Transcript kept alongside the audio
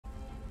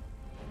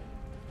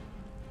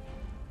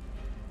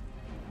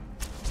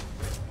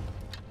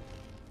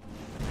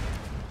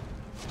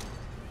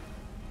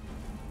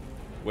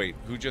Wait,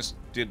 who just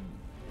did...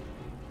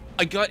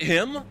 I got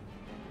him?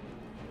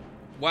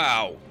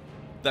 Wow.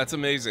 That's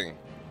amazing.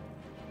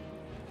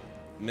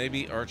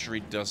 Maybe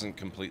archery doesn't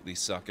completely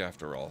suck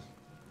after all.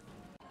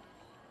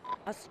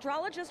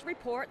 Astrologists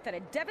report that a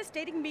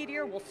devastating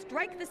meteor will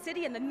strike the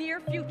city in the near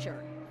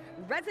future.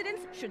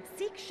 Residents should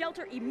seek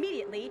shelter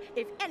immediately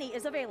if any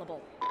is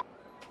available.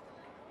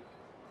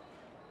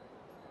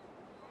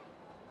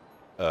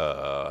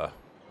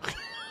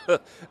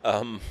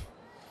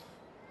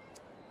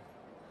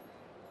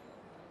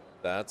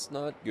 That's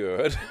not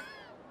good.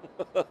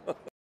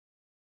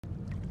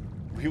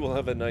 We will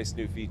have a nice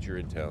new feature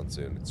in town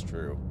soon, it's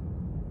true.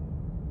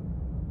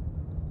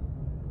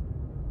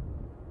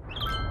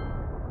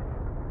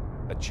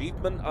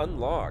 Achievement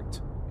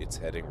unlocked. It's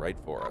heading right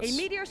for us. A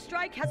meteor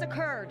strike has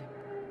occurred.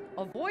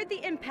 Avoid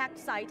the impact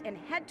site and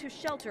head to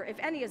shelter if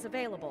any is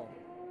available.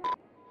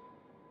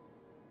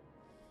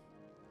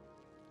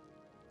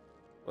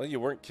 Well, you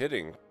weren't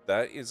kidding.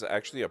 That is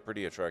actually a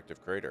pretty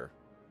attractive crater.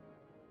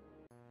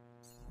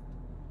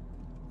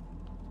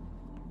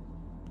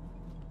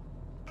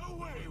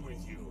 Away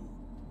with you!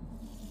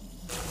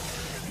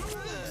 You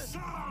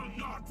shall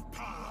not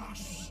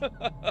pass!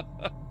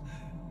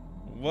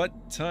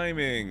 What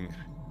timing?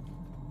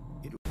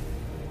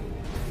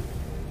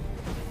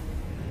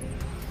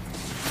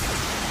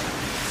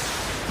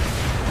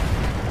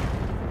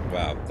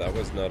 Wow, that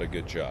was not a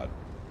good shot.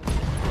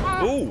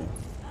 Ooh!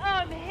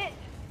 I'm hit!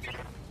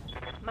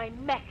 My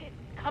mech is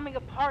coming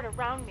apart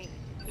around me.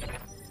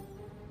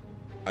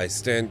 I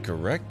stand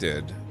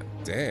corrected.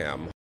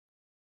 Damn.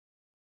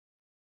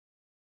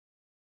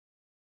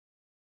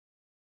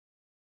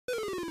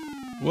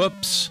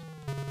 Whoops.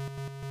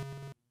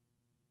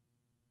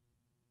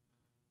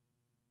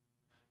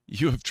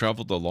 You have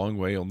traveled a long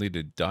way only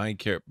to die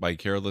by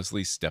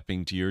carelessly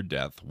stepping to your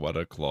death. What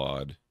a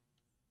clod.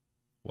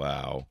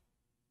 Wow.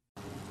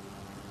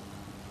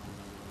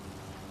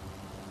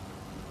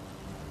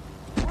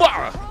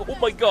 Ah! Oh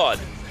my god!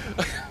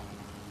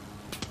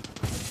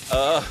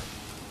 Oh.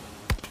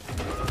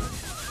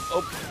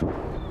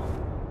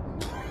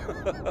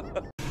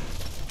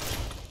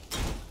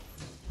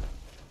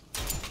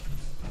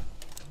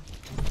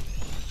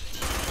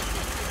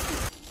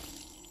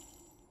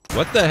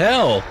 What the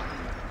hell?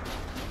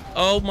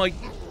 Oh my...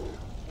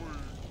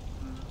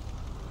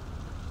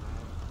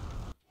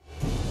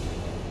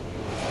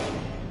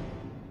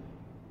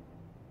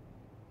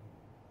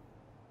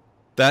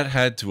 That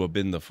had to have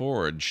been the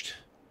forged.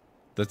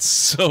 That's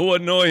so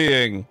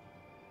annoying.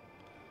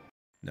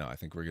 No, I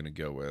think we're gonna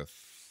go with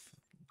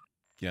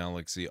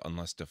Galaxy,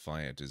 unless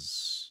Defiant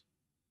is...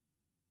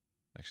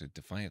 Actually,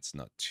 Defiant's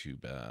not too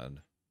bad.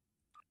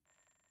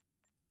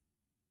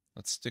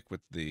 Let's stick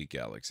with the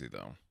Galaxy,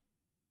 though.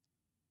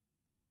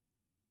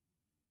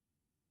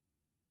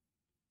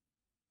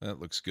 That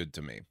looks good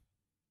to me.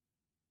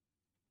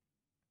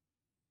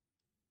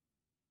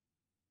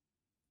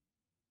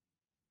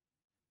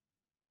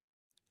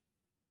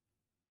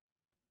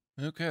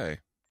 Okay.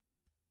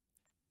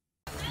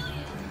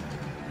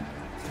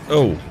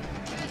 Oh.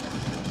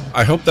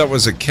 I hope that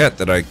was a cat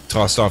that I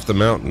tossed off the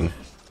mountain.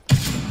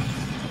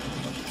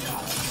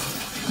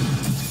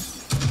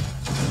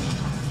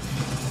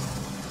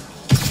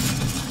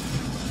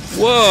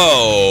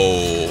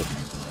 Whoa!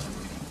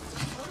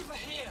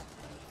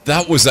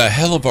 That was a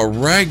hell of a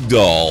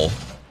ragdoll.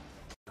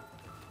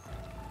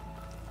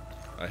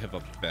 I have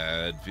a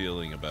bad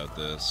feeling about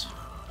this.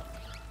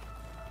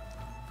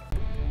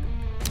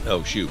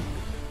 Oh, shoot.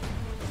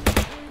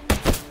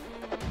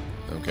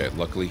 Okay,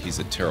 luckily he's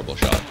a terrible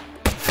shot.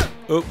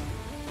 Oh.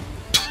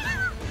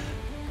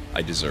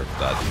 I deserved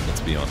that,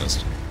 let's be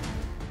honest.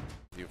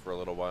 You for a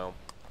little while.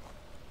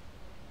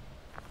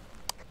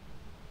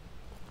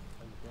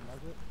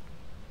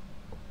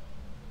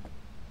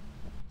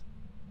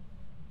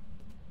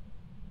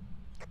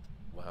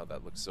 Wow,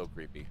 that looks so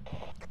creepy.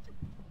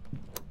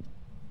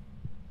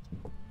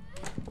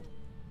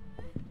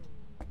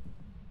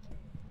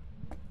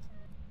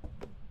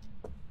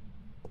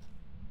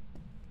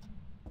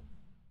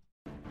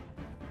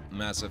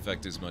 Mass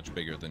Effect is much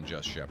bigger than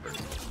just Shepard.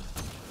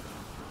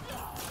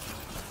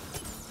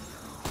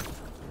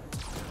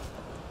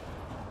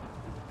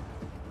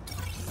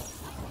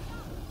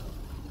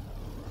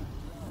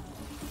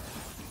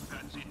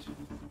 That's it.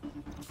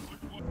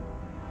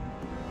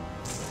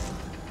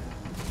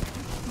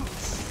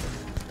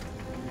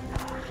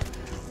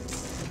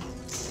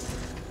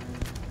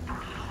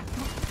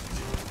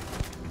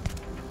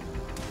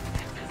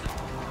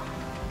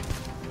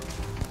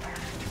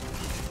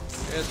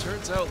 It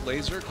turns out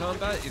laser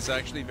combat is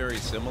actually very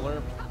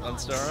similar on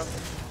Stara.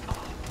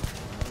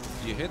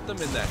 You hit them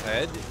in the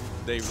head,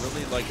 they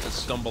really like to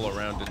stumble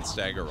around and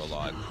stagger a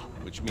lot,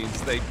 which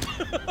means they...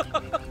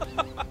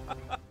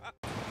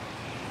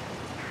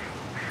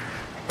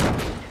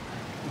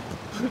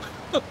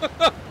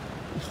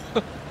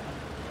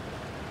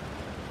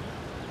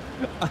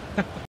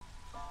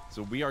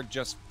 So we are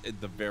just at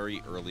the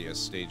very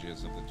earliest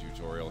stages of the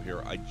tutorial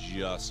here. I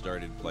just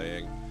started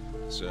playing,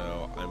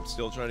 so I'm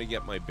still trying to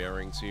get my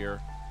bearings here.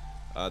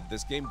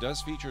 This game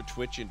does feature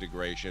Twitch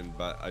integration,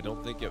 but I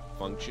don't think it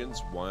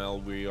functions while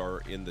we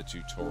are in the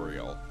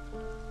tutorial.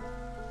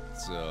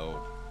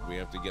 So we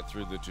have to get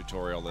through the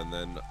tutorial, and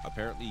then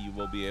apparently you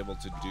will be able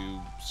to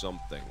do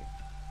something.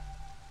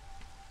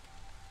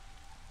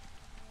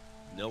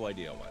 No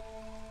idea what.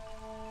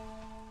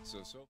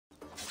 So.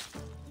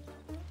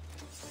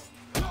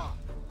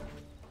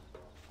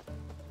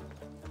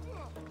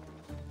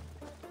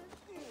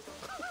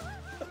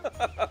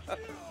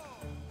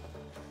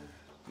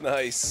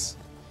 Nice.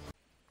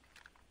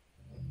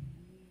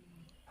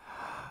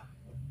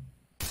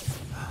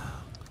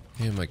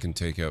 Him I can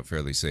take out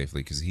fairly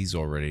safely because he's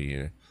already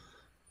in a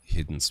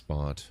hidden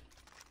spot.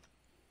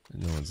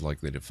 And no one's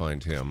likely to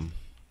find him.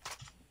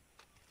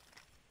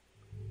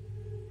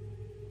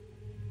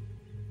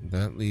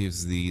 That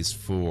leaves these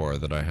 4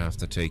 that I have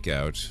to take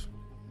out.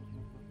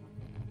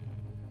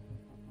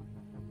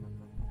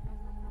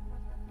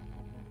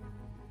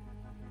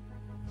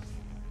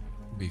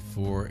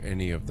 Before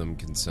any of them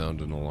can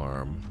sound an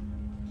alarm.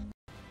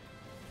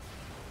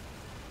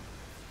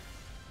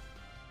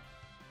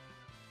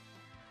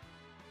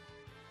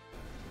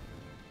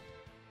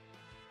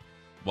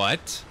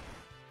 What?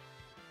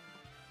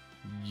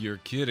 You're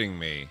kidding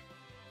me.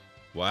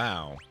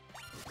 Wow.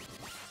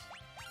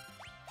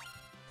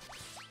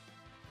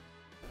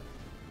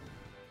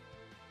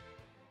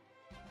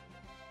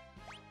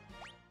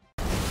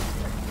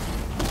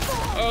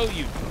 Oh,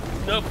 you...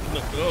 Nope,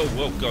 no,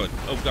 oh god,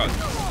 oh god.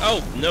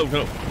 Oh, no,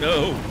 no,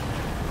 no.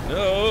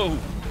 No.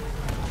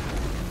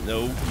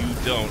 No, you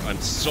don't. I'm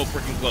so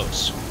freaking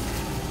close.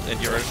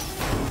 And you're a...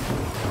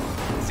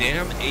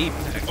 Damn ape.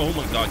 Oh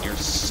my god, you're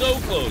so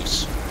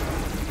close.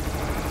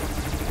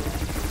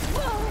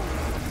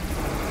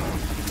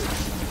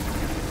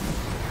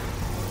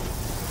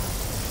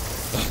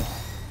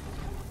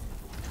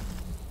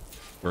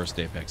 First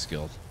Apex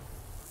Guild.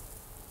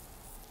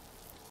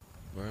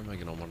 Where am I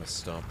gonna want to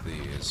stop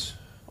these?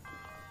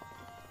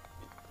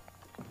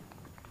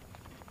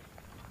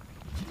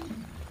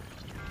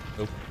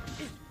 Oh,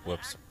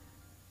 whoops.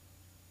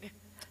 A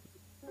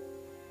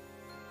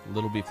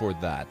little before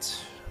that.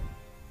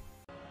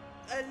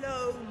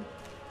 Alone.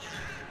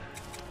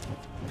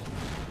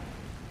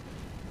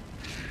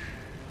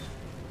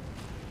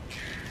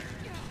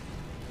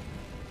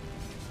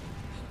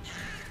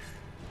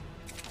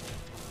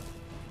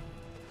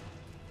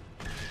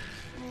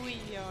 We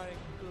are a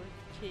good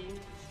team,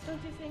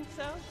 don't you think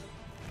so?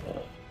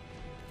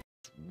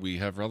 We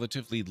have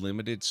relatively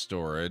limited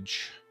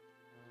storage.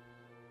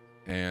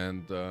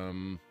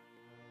 And,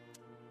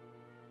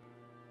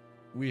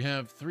 we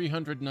have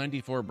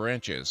 394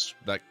 branches.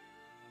 That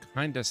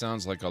kinda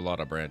sounds like a lot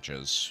of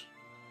branches.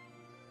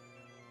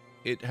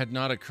 It had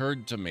not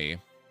occurred to me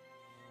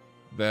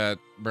that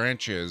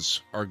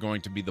branches are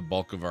going to be the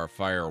bulk of our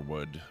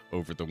firewood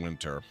over the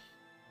winter.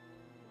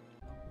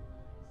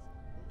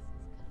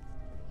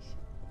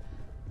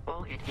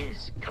 Well, it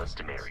is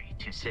customary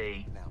to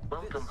say,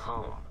 "Welcome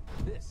home."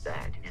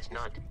 That is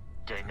not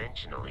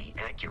dimensionally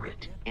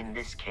accurate in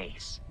this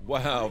case.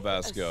 Wow,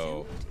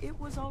 Vasco. It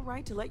was all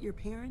right to let your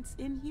parents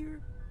in here.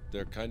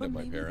 They're kind of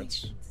my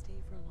parents. They shouldn't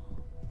stay for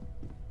long.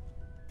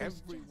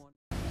 Everyone.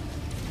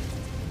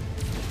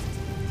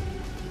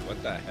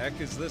 What the heck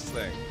is this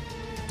thing?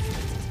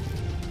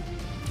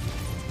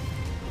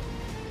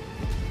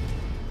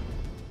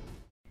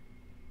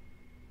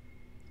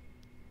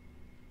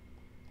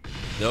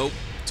 Nope,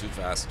 too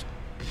fast.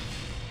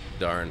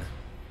 Darn.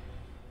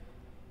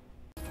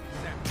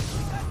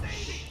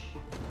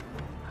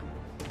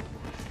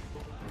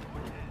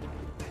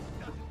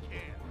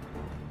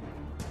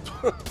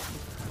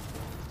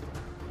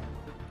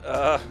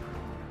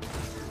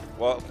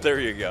 Well, there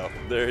you go.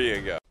 There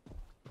you go.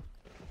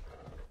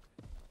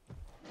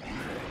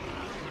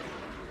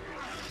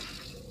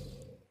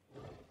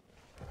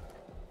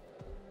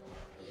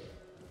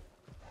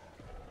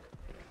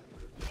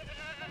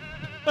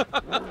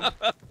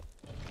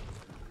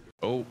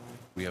 Oh,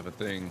 we have a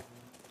thing.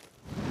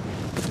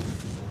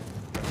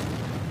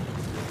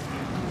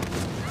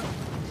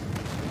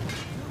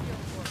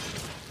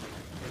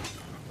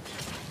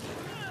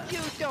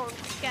 You don't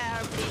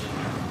scare me.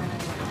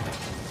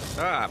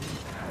 Ah!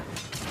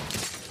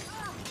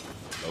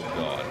 Oh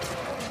god.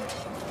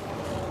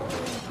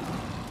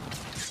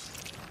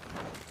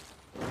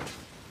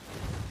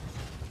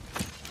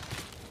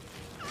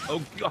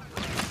 Oh god.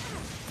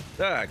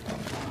 Ah.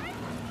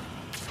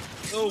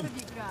 Oh,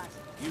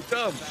 you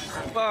dumb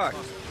fuck.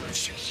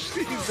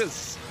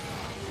 Jesus.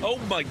 Oh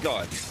my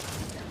god.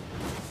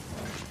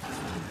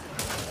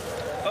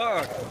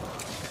 Ah.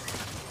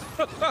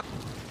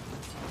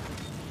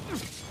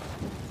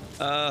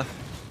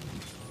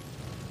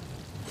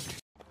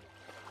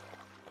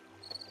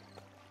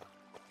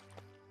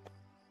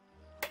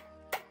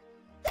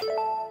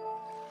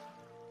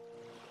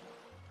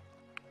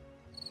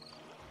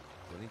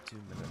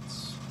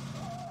 Minutes.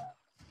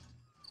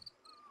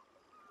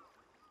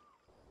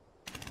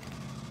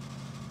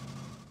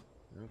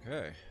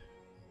 Okay.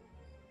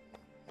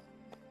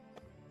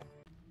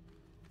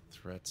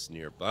 Threats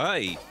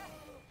nearby.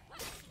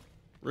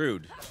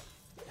 Rude.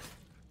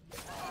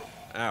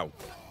 Ow.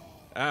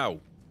 Ow.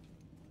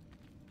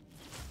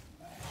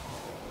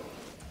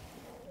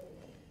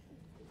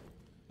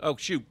 Oh,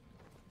 shoot.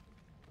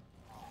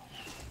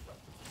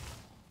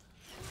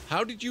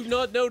 How did you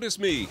not notice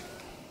me?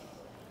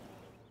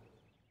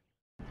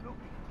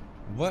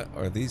 What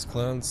are these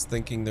clowns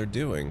thinking they're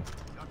doing?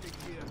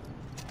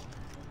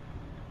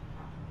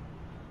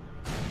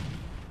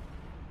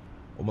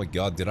 Oh my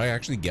god, did I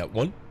actually get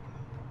one?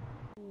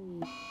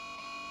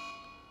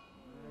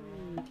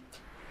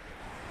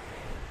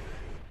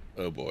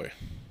 Oh boy.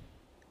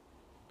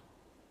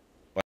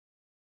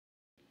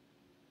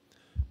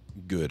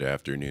 Good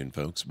afternoon,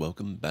 folks.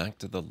 Welcome back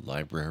to the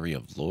Library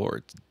of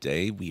Lore.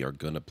 Today we are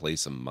going to play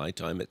some My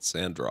Time at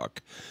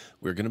Sandrock.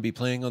 We're going to be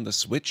playing on the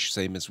Switch,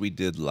 same as we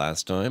did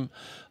last time.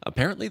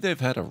 Apparently they've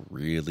had a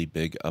really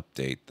big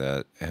update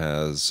that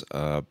has,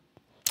 I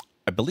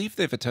believe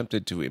they've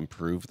attempted to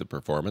improve the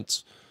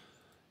performance.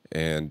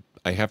 And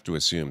I have to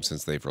assume,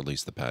 since they've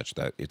released the patch,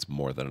 that it's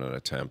more than an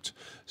attempt.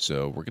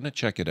 So we're going to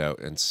check it out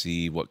and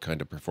see what kind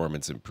of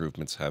performance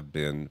improvements have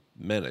been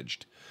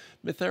managed.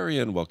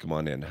 Mytharian, welcome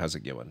on in. How's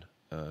it going?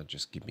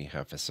 Just give me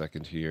half a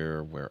second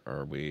here. Where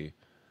are we?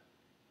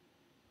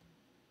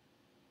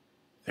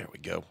 There we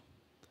go.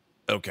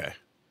 Okay.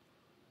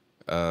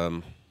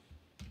 Oh,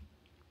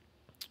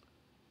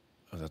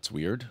 that's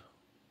weird.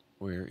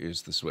 Where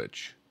is the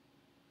Switch?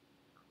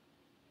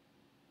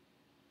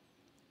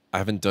 I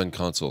haven't done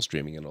console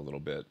streaming in a little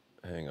bit.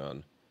 Hang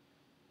on.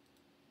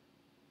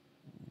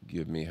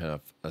 Give me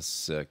half a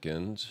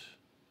second.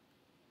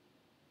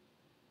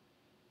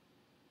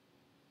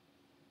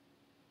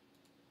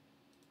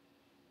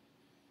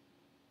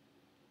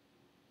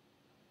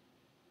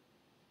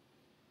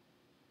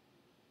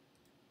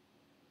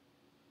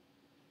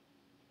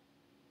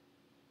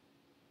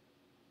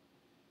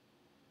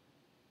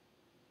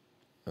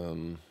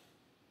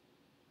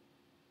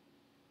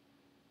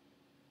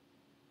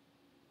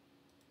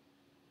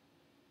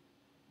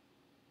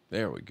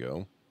 There we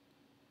go.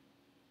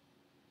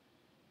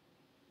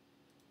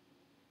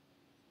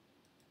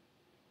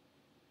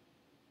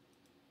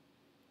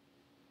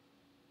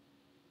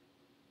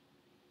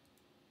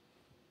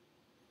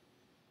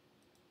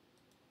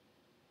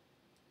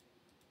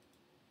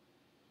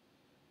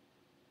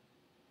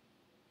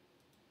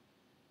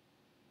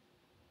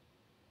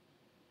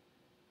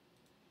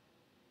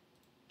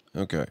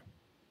 Okay.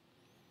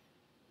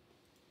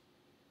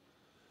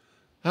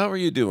 How are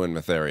you doing,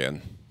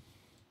 Mytharian?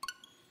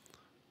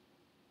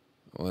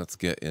 Let's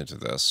get into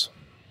this.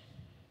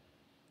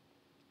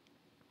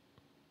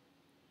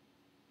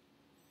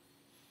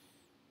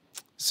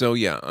 So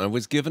yeah, I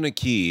was given a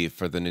key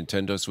for the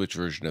Nintendo Switch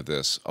version of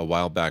this a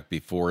while back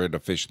before it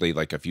officially,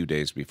 like a few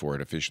days before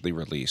it officially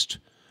released.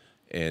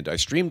 And I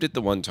streamed it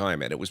the one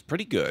time and it was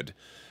pretty good.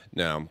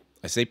 Now,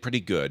 I say pretty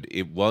good.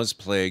 It was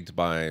plagued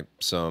by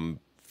some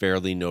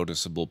fairly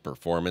noticeable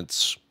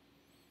performance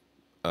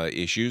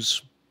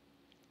issues.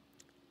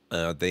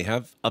 They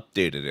have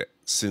updated it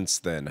since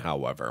then,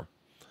 however.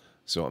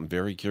 So I'm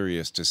very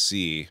curious to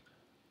see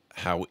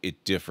how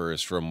it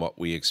differs from what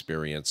we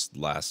experienced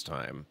last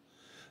time.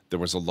 There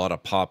was a lot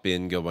of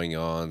pop-in going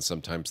on.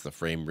 Sometimes the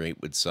frame rate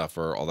would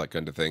suffer, all that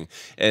kind of thing.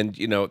 And,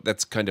 you know,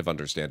 that's kind of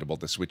understandable.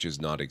 The Switch is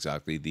not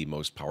exactly the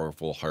most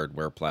powerful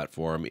hardware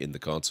platform in the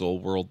console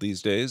world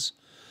these days.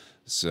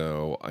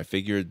 So I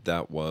figured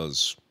that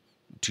was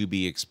to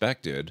be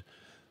expected.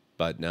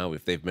 But now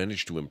if they've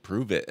managed to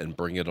improve it and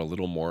bring it a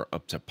little more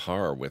up to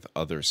par with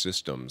other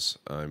systems,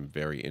 I'm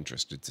very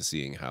interested to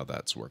seeing how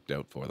that's worked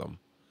out for them.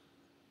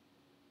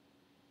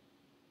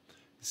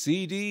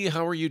 CD,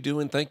 how are you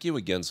doing? Thank you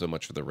again so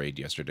much for the raid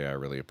yesterday. I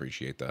really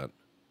appreciate that.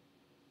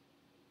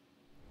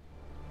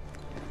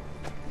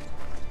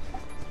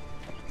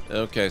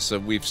 Okay, so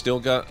we've still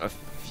got a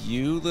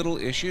few little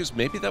issues.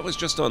 Maybe that was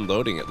just on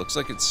loading. It looks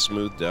like it's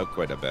smoothed out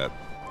quite a bit.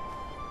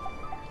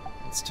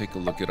 Let's take a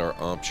look at our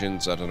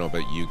options. I don't know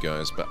about you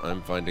guys, but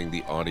I'm finding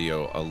the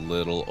audio a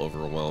little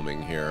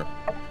overwhelming here.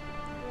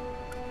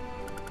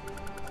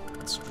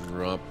 Let's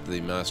drop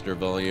the master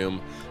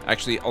volume.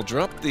 Actually, I'll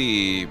drop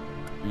the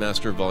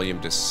master volume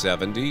to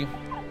 70.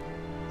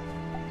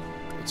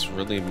 It's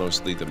really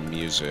mostly the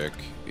music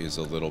is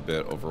a little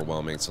bit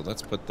overwhelming, so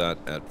let's put that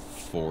at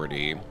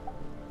 40.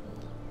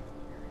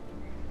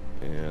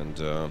 And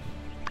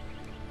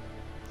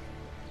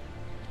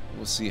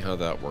we'll see how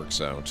that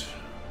works out.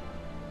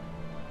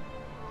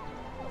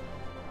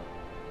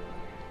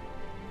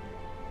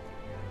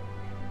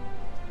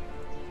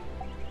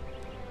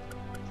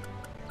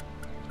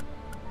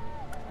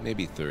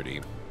 Maybe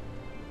 30.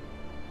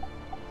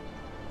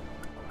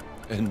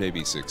 And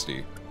maybe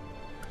 60.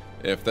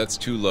 If that's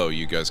too low,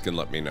 you guys can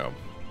let me know.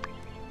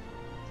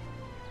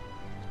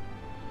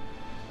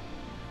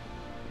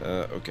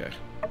 Okay.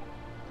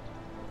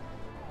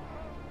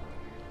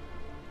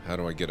 How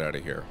do I get out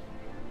of here?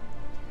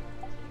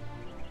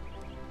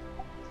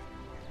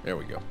 There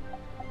we go.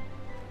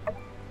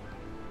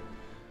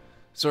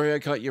 Sorry I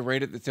caught you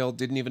right at the tail.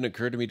 Didn't even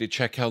occur to me to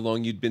check how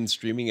long you'd been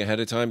streaming ahead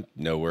of time.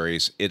 No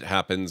worries. It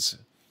happens.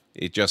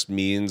 It just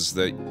means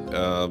that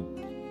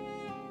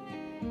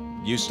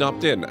you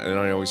stopped in, and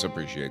I always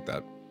appreciate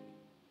that.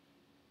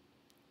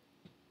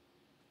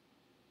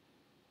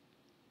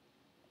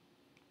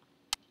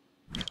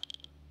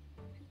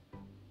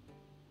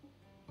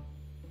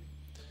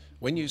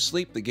 When you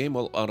sleep, the game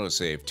will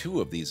autosave.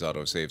 2 of these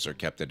autosaves are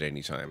kept at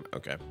any time.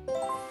 Okay.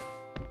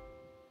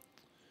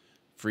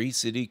 Free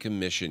City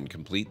Commission.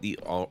 Complete the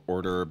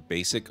order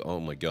basic. Oh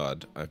my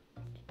god.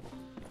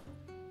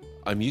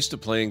 I'm used to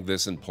playing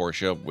this in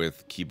Porsche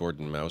with keyboard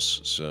and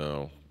mouse,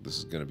 so this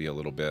is going to be a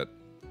little bit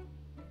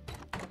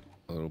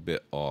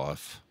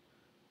off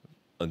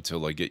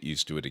until I get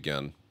used to it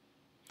again.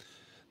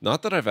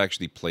 Not that I've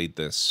actually played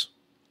this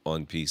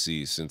on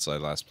PC since I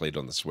last played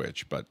on the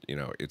Switch, but you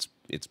know,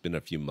 it's been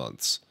a few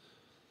months.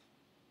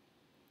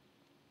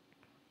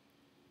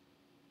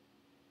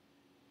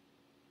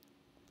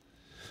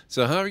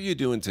 So how are you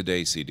doing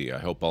today, CD? I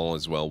hope all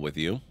is well with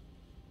you.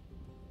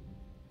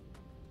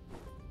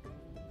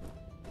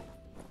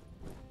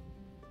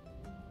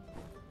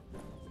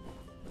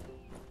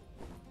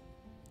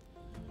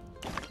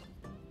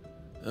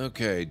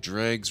 Okay,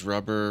 dregs,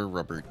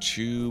 rubber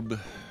tube.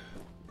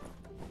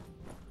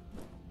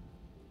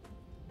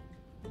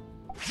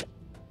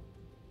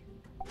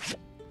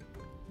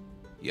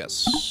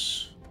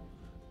 Yes.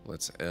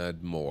 Let's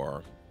add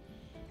more.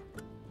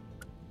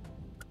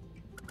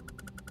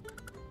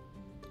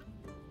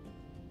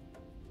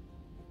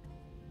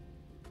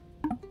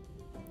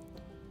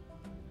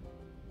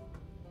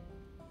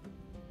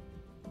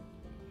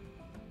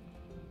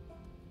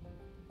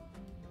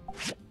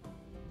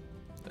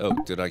 Oh,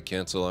 did I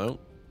cancel out?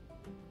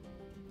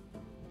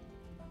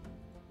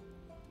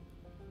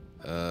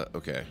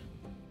 Okay.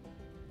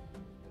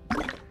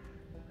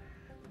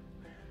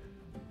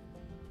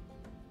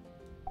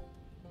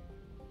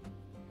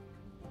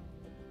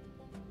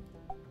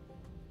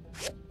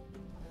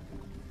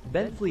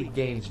 Benfleet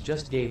Games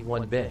just gave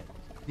 1 bit.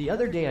 The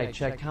other day I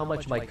checked how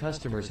much my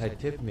customers had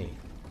tipped me.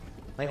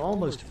 I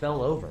almost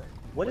fell over.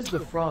 What is the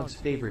frog's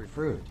favorite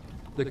fruit?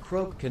 The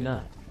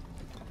croque-canut.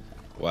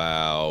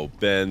 Wow,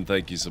 Ben,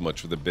 thank you so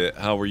much for the bit.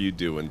 How are you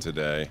doing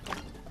today?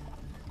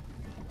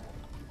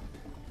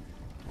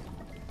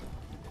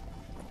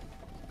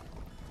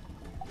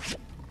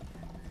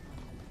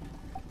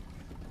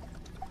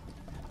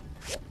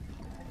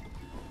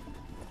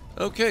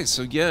 Okay,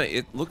 so yeah,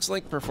 it looks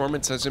like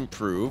performance has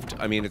improved.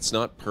 I mean, it's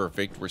not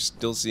perfect. We're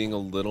still seeing a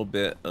little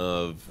bit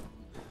of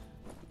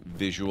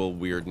visual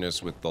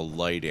weirdness with the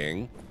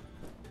lighting,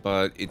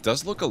 but it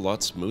does look a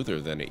lot smoother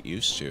than it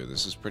used to.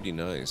 This is pretty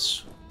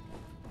nice.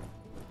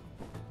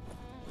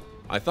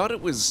 I thought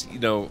it was, you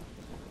know,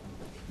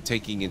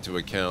 taking into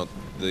account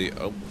the...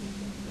 Oh.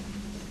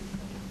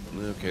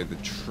 Okay, the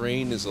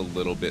train is a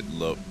little bit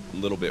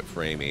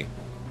framey.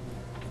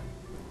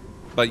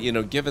 But, you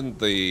know, given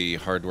the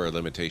hardware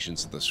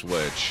limitations of the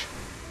Switch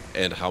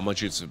and how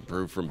much it's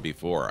improved from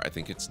before, I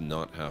think it's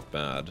not half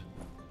bad.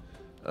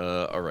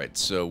 Alright,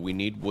 so we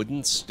need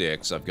wooden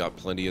sticks. I've got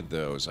plenty of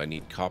those. I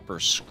need copper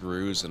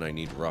screws and I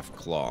need rough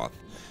cloth.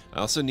 I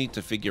also need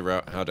to figure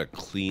out how to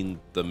clean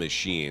the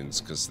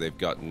machines because they've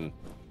gotten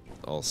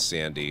all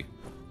sandy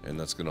and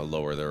that's going to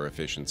lower their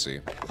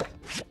efficiency.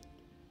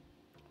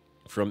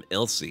 From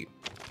Elsie.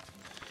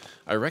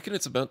 I reckon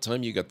it's about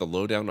time you got the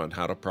lowdown on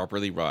how to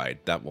properly ride.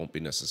 That won't be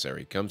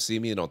necessary. Come see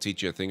me and I'll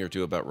teach you a thing or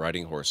two about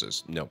riding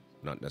horses. No,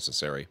 not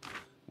necessary.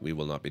 We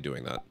will not be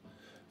doing that.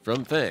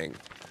 From Fang.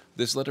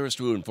 This letter is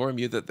to inform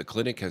you that the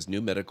clinic has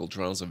new medical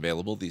trials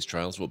available. These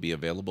trials will be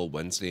available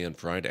Wednesday and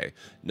Friday.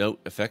 Note,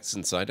 effects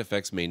and side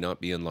effects may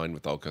not be in line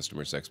with all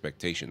customers'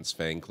 expectations.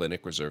 Fang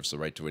Clinic reserves the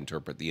right to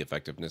interpret the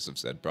effectiveness of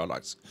said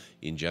products.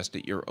 Ingest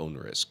at your own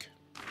risk.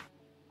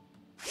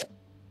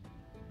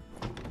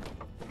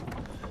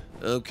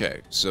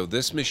 Okay, so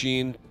this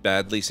machine,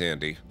 badly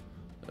sandy.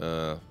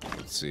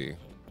 Let's see.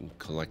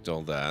 Collect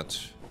all that.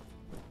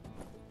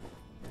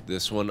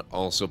 This one,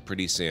 also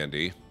pretty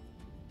sandy.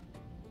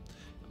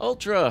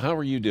 Ultra, how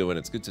are you doing?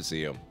 It's good to see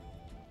you.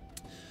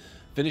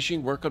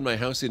 Finishing work on my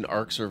house in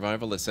Ark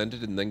Survival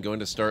Ascended and then going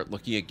to start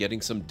looking at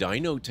getting some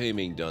dino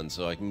taming done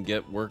so I can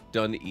get work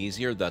done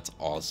easier. That's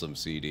awesome,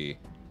 CD.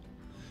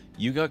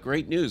 You got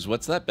great news.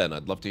 What's that, Ben?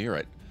 I'd love to hear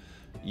it.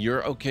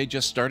 You're okay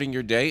just starting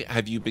your day?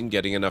 Have you been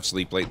getting enough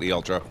sleep lately,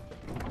 Ultra?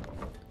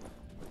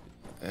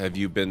 Have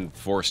you been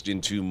forced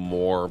into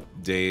more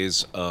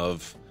days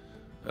of,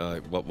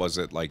 what was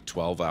it, like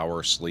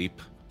 12-hour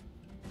sleep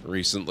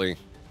recently?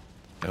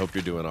 I hope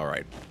you're doing all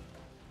right.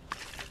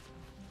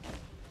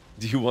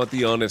 Do you want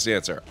the honest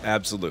answer?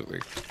 Absolutely.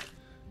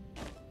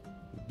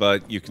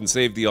 But you can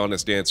save the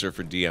honest answer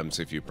for DMs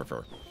if you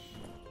prefer.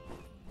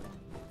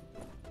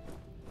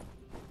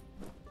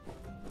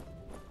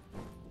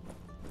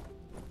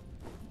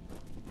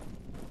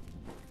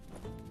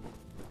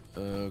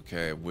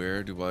 Okay,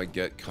 where do I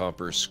get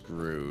copper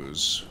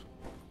screws?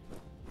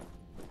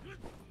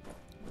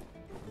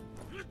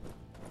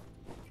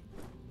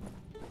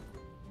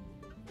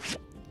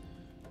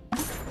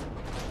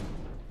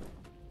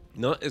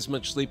 Not as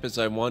much sleep as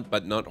I want,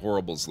 but not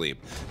horrible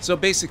sleep. So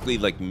basically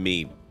like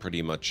me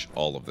pretty much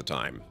all of the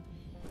time.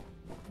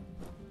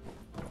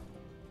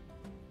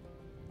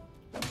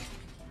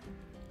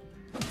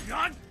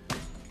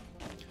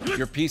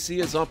 Your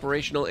PC is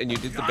operational and you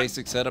did the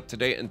basic setup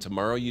today, and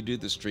tomorrow you do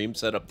the stream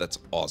setup. That's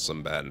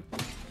awesome, Ben.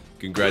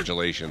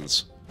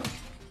 Congratulations.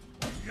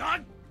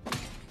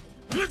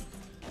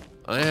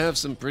 I have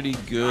some pretty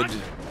good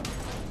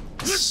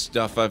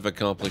stuff I've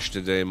accomplished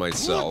today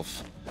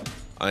myself.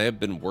 I have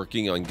been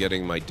working on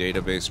getting my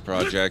database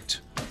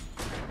project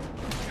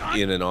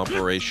in an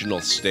operational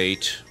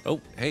state.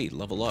 Oh, hey,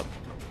 level up.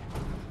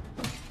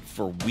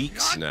 For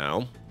weeks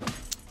now.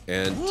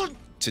 And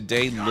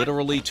today,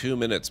 literally 2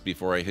 minutes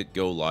before I hit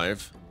go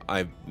live,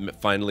 I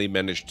finally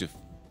managed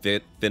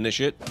to finish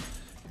it,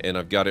 and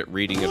I've got it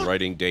reading and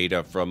writing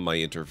data from my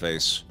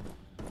interface,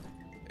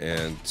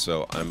 and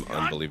so I'm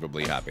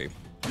unbelievably happy.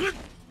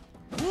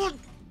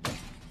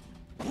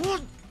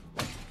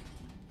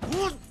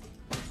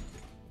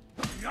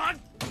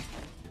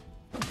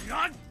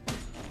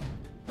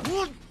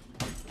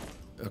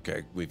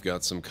 Okay, we've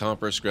got some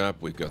copper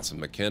scrap, we've got some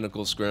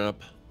mechanical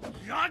scrap.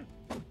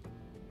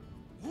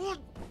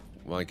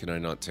 Why can I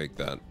not take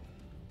that?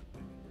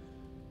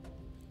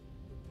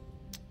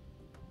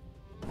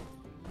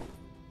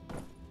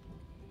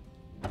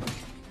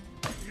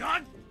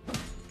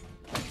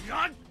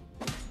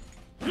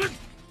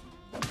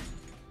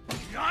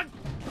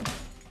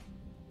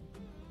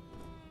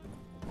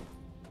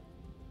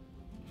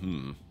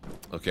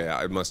 Okay,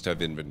 I must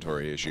have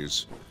inventory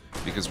issues.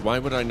 Because why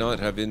would I not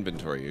have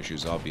inventory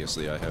issues?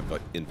 Obviously, I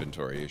have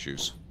inventory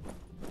issues.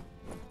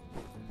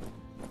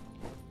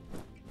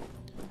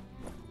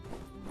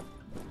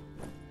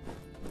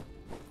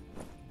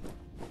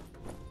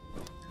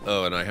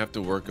 Oh, and I have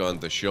to work on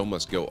the show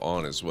must go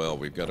on as well.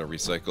 We've got to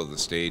recycle the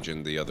stage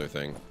and the other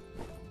thing.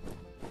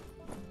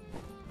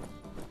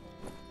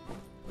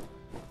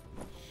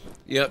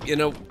 Yeah, you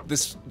know,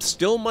 this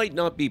still might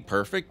not be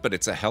perfect, but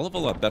it's a hell of a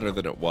lot better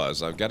than it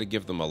was. I've got to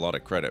give them a lot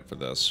of credit for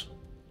this.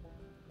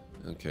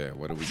 Okay,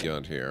 what do we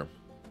got here?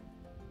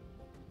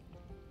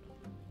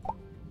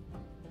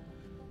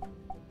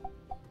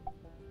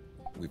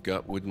 We've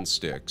got wooden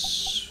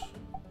sticks.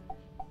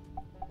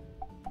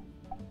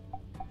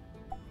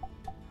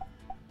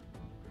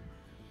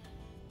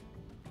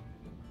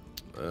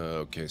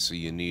 Okay, so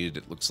you need,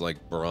 it looks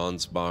like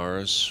bronze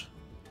bars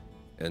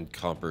and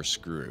copper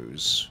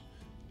screws.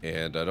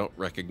 And I don't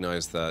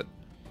recognize that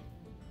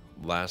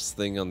last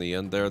thing on the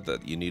end there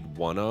that you need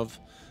one of,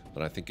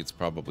 but I think it's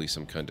probably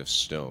some kind of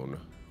stone.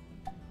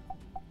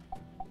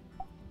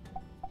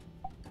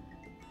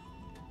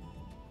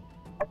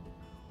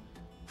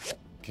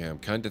 Okay, I'm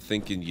kind of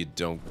thinking you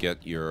don't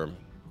get your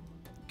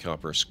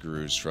copper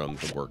screws from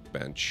the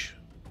workbench.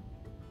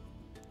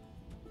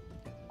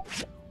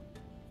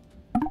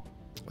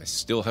 I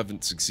still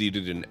haven't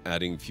succeeded in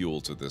adding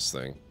fuel to this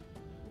thing.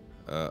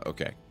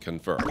 Okay,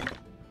 confirm.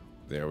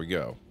 There we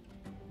go.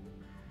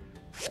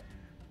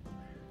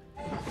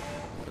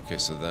 Okay,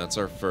 so that's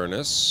our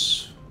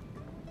furnace.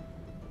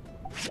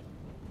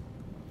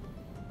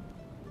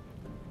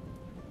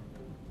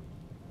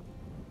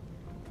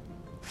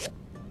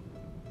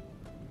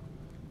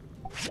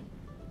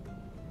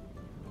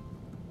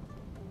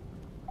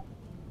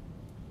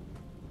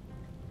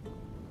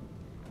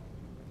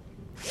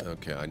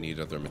 Okay, I need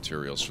other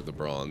materials for the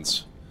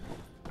bronze.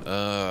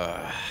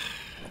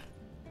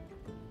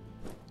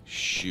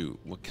 Shoot,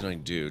 what can I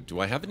do? Do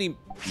I have any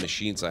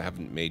machines I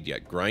haven't made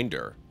yet?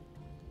 Grinder.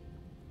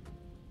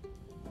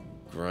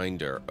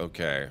 Grinder,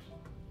 okay.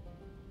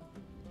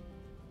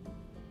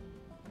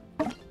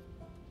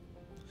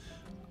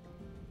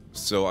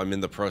 So I'm in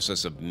the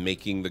process of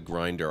making the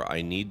grinder.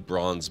 I need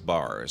bronze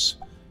bars.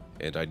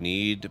 And I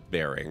need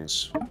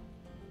bearings.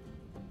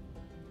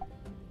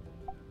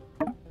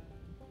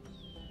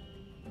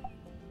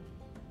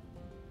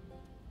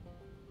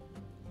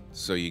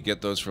 So you get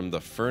those from the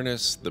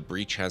furnace, the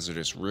breach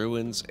hazardous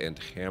ruins, and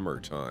hammer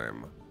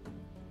time.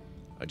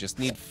 I just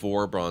need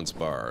 4 bronze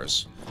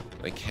bars.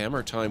 Like,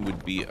 hammer time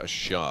would be a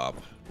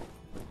shop.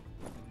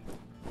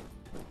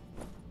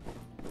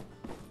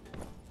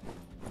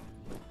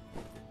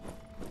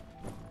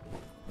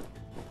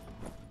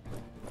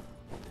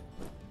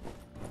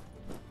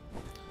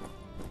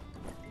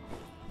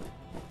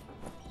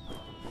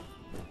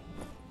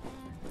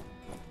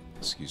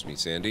 Excuse me,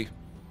 Sandy.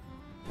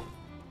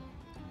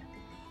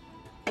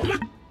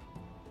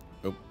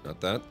 Oh, not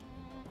that.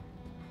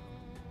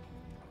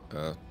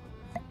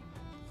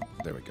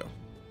 There we go.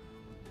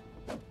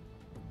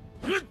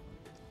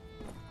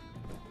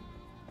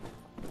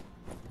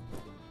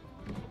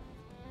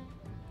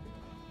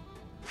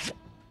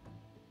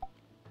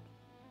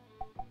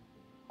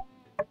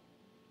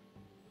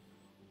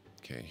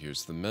 Okay,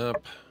 here's the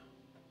map.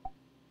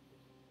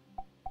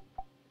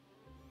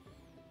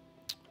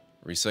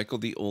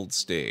 Recycle the old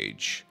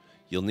stage.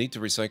 You'll need to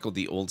recycle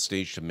the old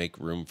stage to make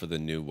room for the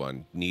new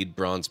one. Need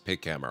bronze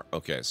pick hammer.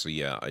 Okay, so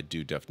yeah, I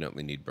do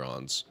definitely need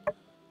bronze.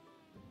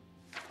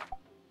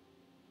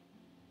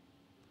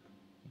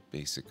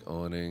 Basic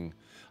awning.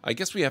 I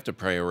guess we have to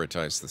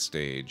prioritize the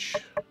stage.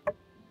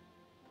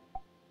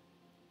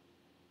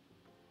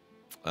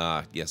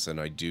 Ah, yes, and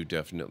I do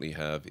definitely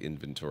have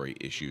inventory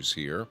issues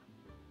here.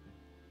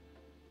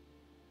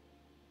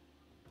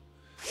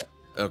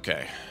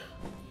 Okay.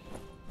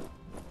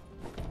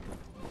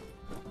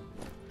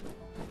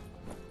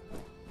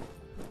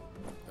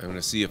 I'm going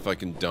to see if I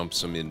can dump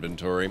some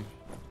inventory.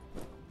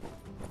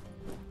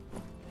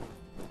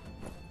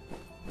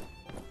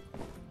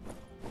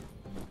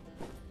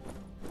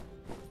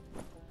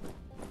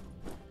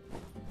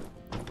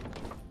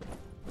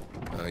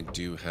 I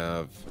do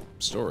have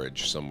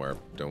storage somewhere,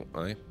 don't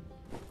I?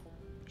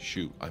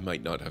 Shoot, I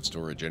might not have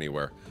storage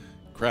anywhere.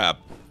 Crap.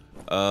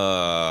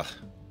 Can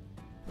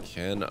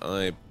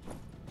I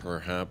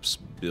perhaps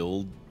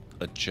build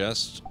a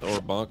chest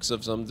or box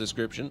of some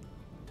description?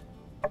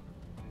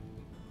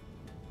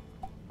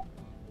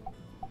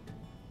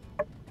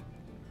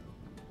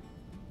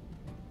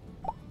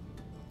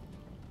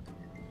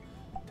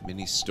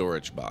 Mini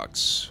storage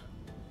box.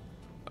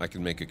 I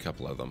can make a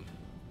couple of them.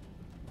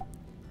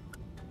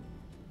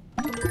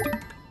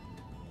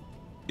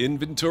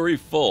 Inventory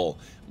full.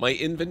 My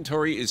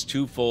inventory is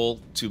too full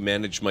to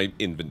manage my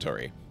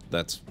inventory.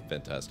 That's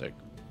fantastic.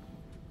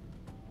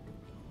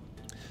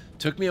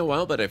 Took me a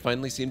while, but I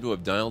finally seem to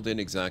have dialed in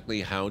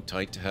exactly how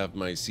tight to have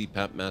my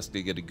CPAP mask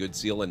to get a good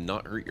seal and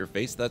not hurt your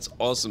face. That's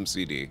awesome,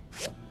 CD.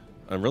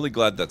 I'm really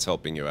glad that's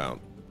helping you out.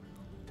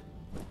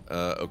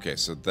 Okay,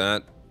 so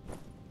that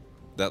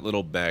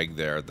little bag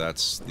there,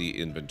 that's the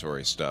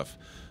inventory stuff.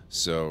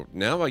 So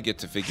now I get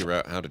to figure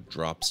out how to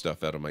drop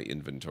stuff out of my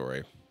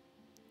inventory.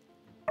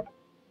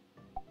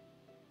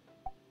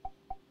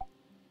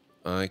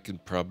 I can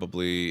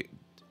probably,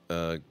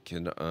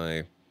 can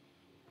I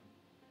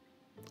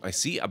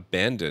see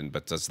abandoned,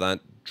 but does that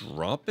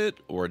drop it,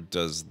 or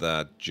does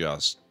that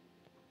just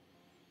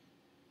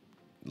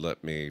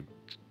let me,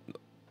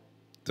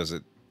 does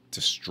it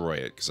destroy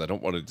it? Because I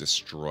don't want to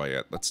destroy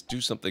it. Let's do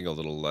something a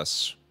little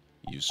less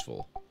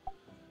useful.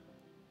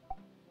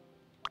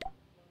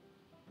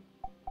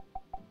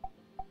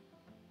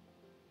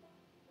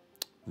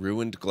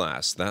 Ruined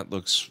glass. That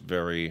looks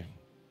very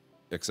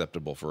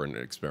acceptable for an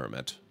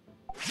experiment.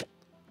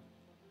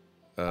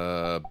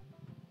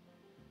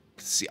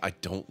 See, I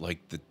don't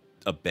like the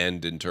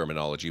abandoned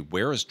terminology.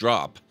 Where is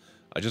drop?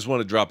 I just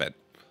want to drop it.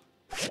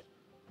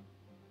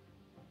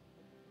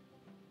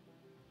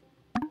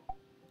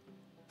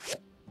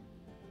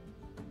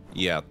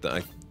 Yeah,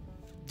 I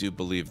do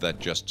believe that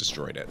just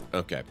destroyed it.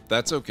 Okay,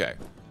 that's okay.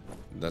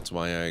 That's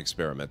why I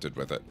experimented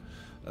with it.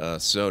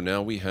 So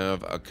now we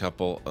have a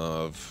couple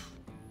of...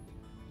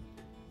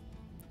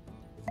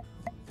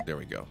 There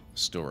we go.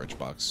 Storage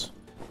box.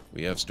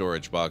 We have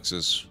storage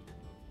boxes.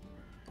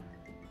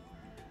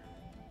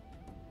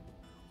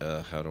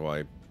 How do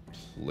I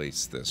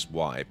place this?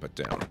 Y, put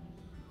down.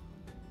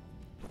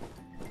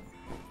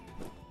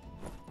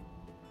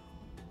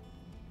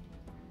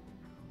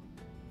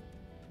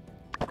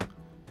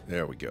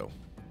 There we go.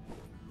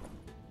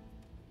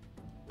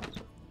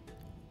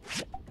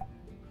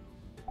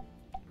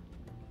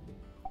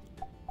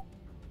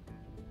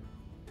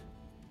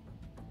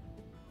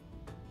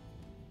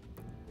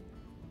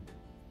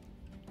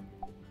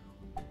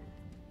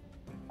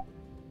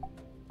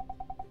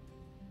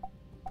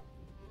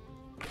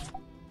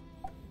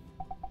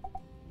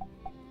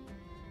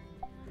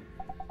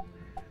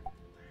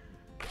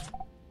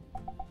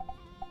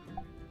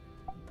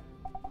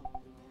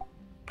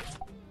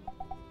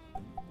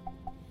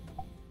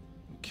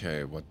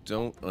 Okay, what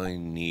don't I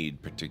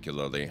need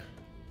particularly?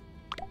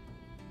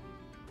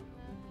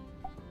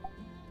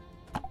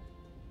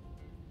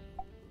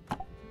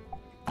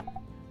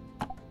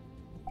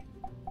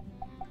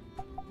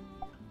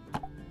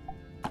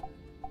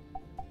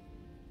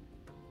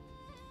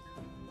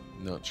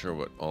 Not sure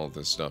what all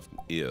this stuff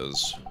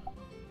is.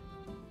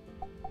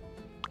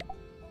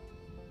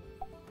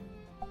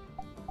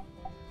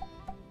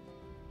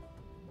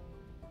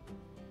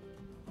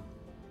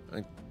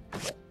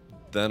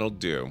 That'll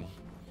do.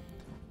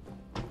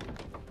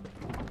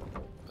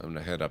 I'm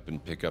gonna head up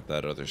and pick up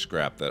that other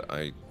scrap that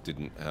I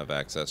didn't have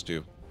access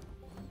to.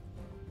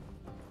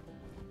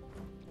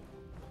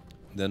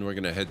 Then we're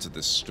gonna head to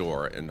the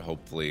store and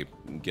hopefully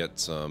get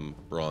some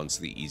bronze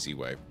the easy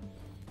way,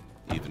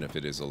 even if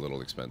it is a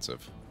little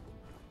expensive.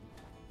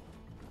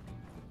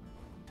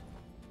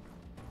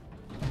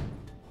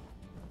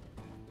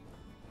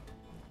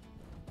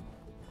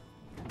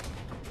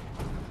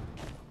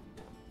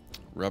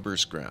 Rubber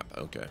scrap,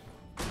 okay.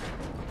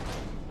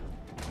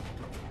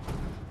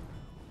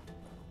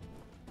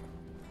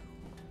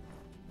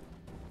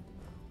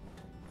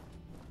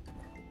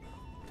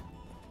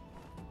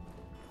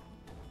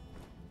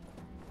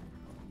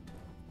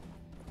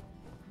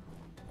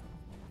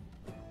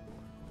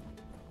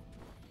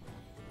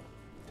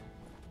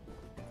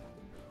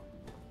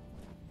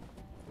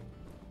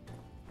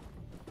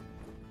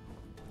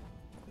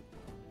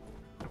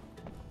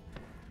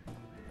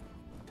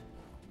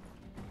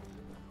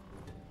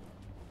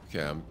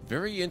 Okay, I'm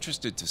very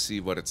interested to see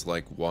what it's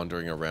like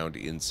wandering around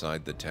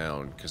inside the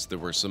town, because there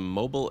were some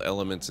mobile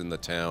elements in the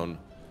town,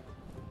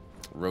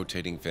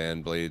 rotating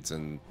fan blades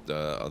and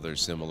other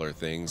similar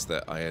things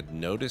that I had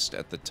noticed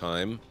at the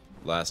time,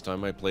 last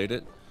time I played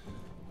it,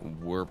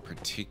 were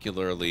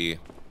particularly,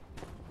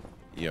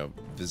 you know,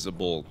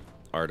 visible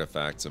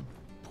artifacts of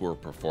poor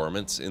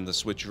performance in the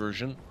Switch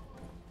version.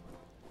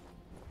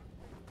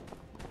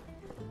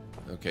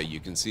 Okay, you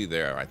can see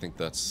there, I think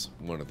that's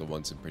one of the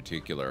ones in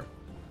particular.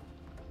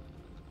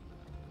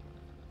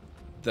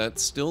 That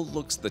still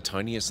looks the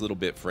tiniest little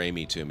bit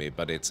framey to me,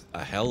 but it's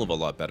a hell of a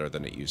lot better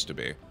than it used to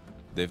be.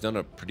 They've done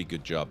a pretty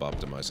good job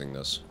optimizing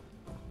this.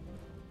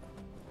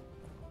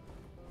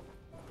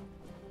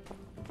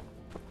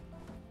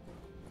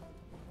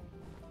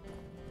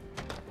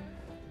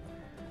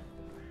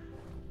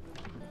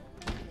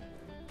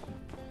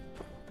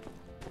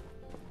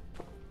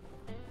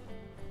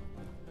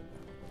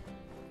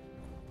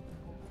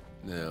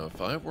 Now,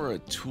 if I were a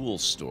tool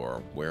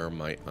store, where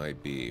might I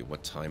be?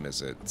 What time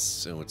is it?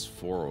 So it's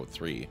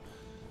 4:03.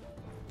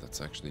 That's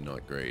actually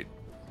not great.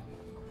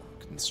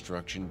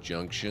 Construction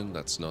Junction,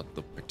 that's not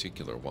the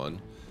particular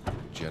one.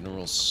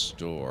 General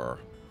store.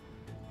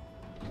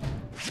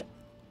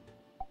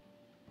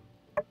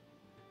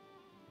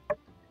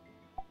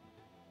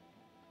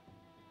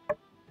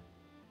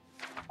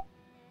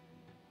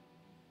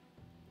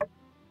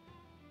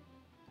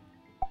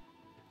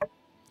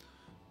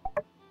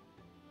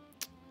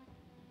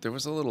 There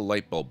was a little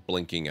light bulb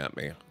blinking at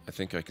me. I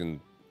think I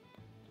can...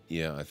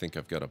 Yeah, I think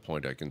I've got a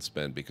point I can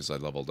spend because I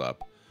leveled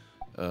up.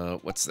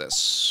 What's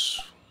this?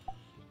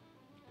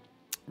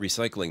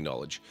 Recycling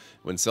knowledge.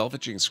 When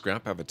salvaging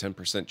scrap, have a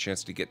 10%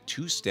 chance to get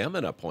 2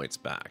 stamina points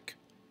back.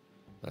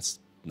 That's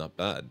not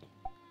bad.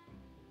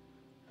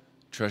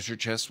 Treasure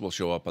chest will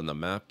show up on the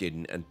map,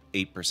 gain an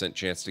 8%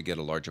 chance to get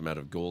a large amount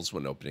of golds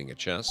when opening a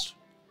chest.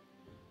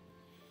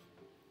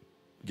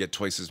 Get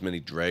twice as many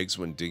dregs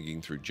when digging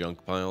through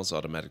junk piles.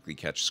 Automatically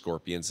catch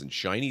scorpions and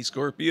shiny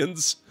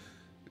scorpions.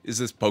 Is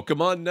this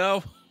Pokemon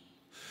now?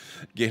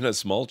 Gain a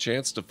small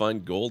chance to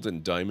find gold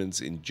and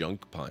diamonds in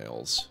junk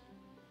piles.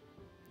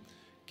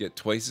 Get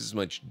twice as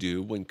much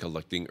dew when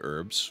collecting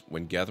herbs.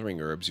 When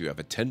gathering herbs, you have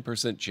a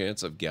 10%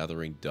 chance of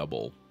gathering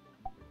double.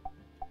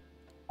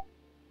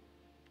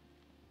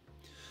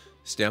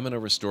 Stamina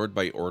restored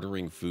by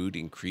ordering food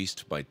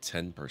increased by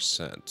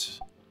 10%.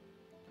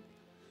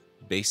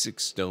 Basic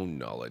stone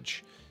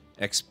knowledge.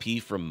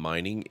 XP from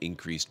mining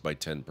increased by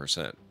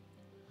 10%.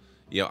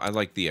 Yeah, I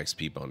like the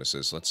XP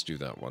bonuses. Let's do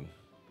that one.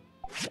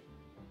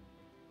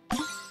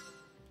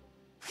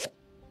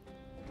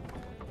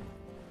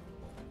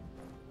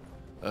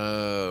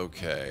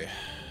 Okay.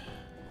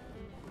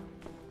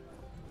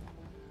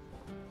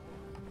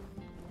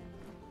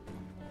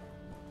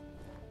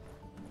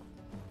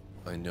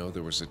 I know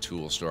there was a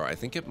tool store. I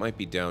think it might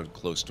be down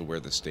close to where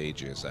the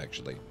stage is,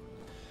 actually.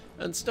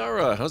 And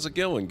Stara, how's it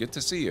going? Good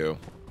to see you.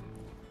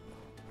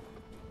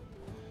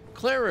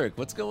 Cleric,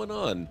 what's going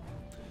on?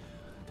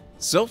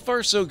 So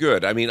far, so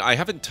good. I mean, I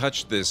haven't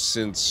touched this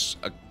since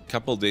a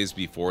couple days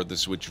before the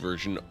Switch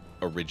version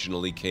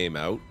originally came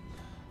out.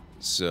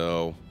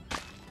 So,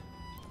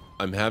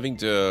 I'm having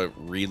to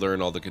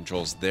relearn all the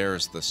controls.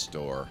 There's the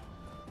store.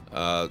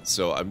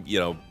 So, I'm, you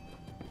know,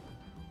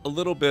 a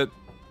little bit...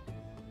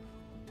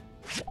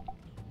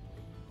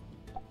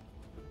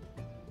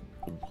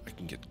 Ooh, I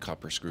can get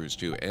copper screws,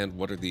 too. And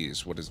what are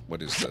these? What is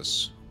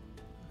this?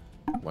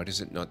 Why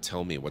does it not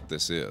tell me what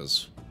this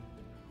is?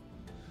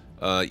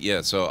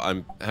 Yeah, so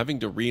I'm having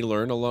to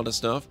relearn a lot of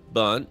stuff,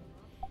 but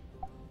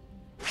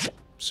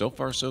so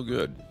far so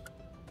good.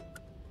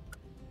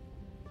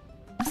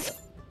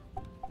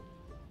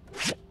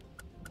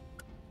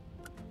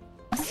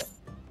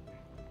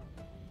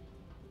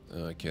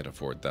 I can't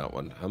afford that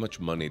one. How much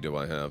money do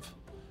I have?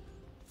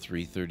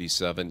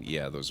 337?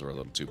 Yeah, those are a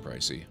little too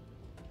pricey.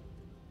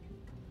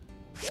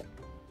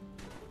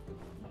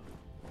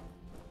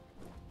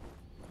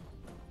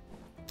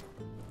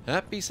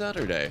 Happy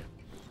Saturday.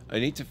 I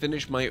need to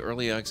finish my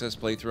early access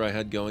playthrough I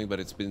had going, but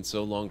it's been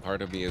so long,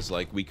 part of me is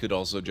like, we could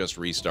also just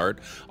restart.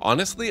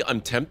 Honestly, I'm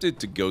tempted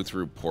to go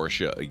through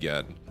Portia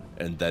again,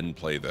 and then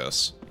play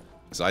this.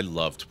 Because I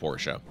loved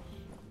Portia.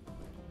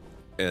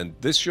 And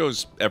this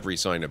shows every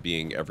sign of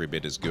being every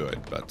bit as good,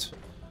 but...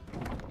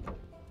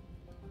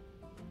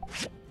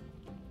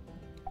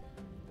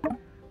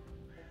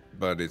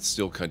 But it's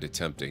still kind of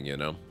tempting, you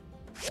know?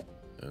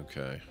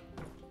 Okay.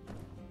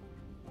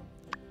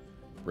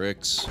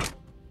 Bricks.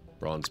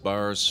 Bronze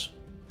bars.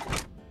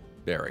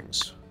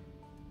 Bearings.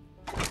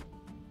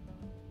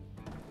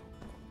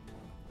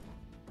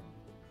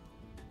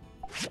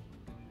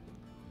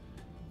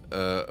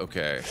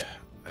 Okay.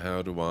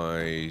 How do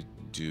I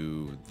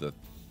do the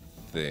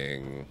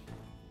thing?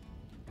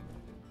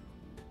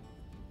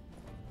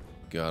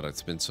 God,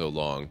 it's been so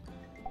long.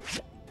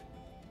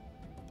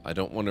 I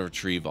don't want to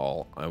retrieve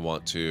all. I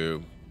want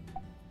to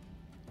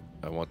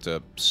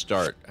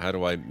start. How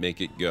do I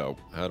make it go?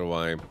 How do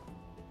I...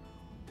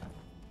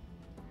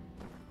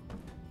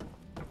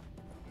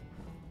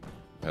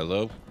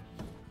 Hello?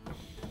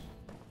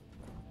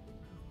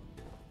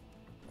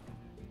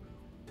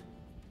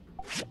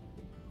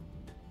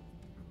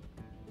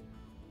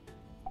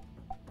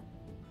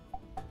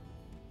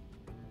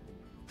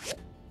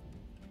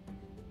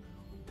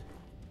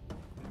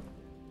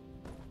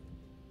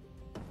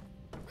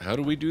 How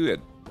do we do it?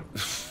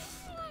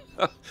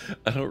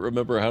 I don't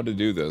remember how to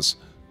do this.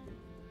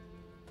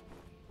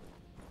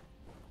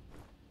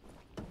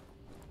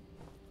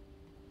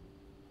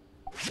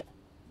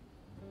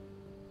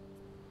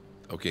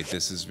 Okay,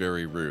 this is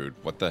very rude.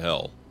 What the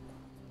hell?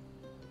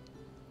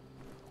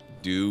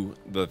 Do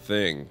the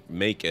thing.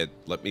 Make it.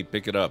 Let me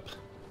pick it up.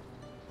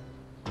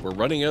 We're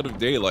running out of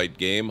daylight,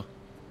 game.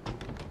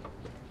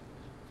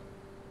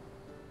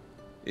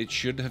 It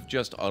should have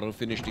just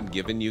auto-finished and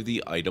given you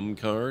the item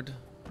card.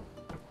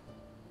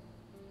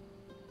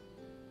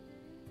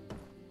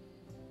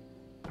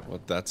 Well,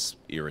 that's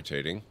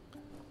irritating.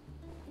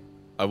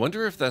 I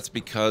wonder if that's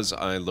because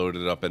I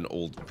loaded up an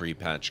old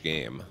pre-patch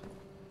game.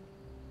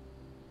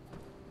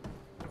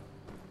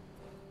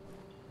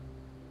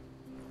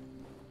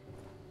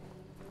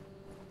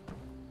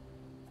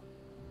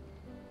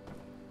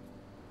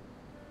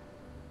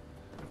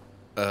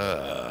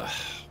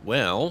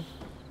 Well...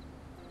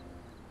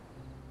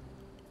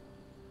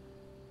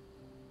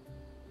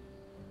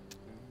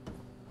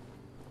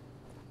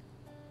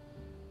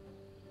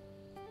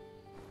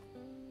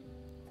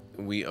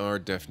 we are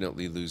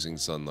definitely losing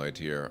sunlight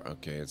here.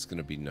 Okay, it's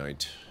gonna be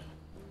night.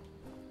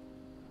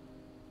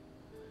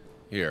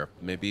 Here,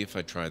 maybe if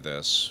I try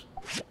this,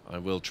 I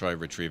will try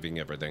retrieving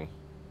everything.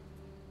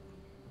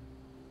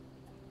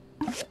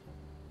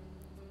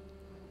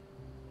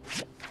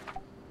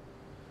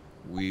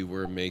 We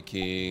were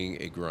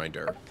making a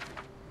grinder.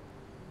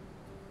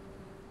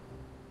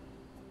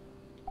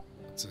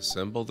 Let's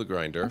assemble the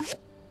grinder.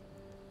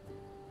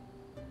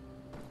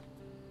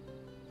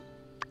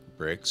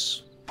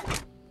 Bricks.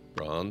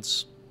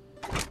 Bronze.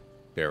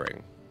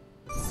 Bearing.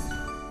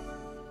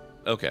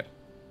 Okay.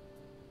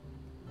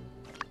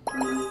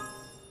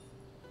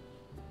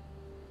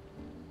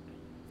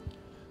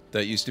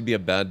 That used to be a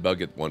bad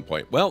bug at one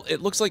point. Well,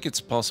 it looks like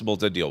it's possible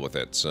to deal with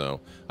it, so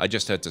I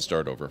just had to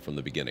start over from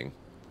the beginning.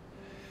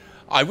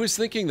 I was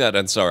thinking that,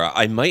 Ansara,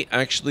 I might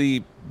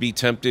actually be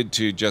tempted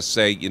to just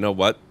say, you know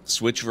what,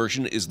 Switch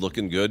version is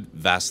looking good,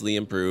 vastly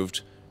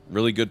improved,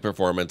 really good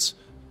performance,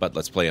 but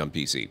let's play on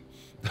PC.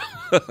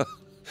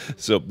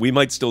 So we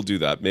might still do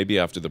that, maybe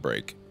after the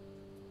break.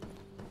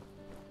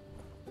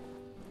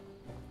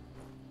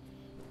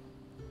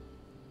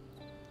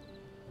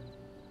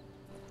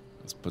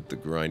 Let's put the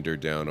grinder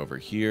down over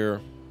here.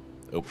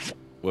 Oh,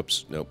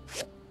 whoops, nope.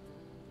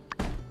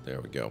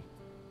 There we go.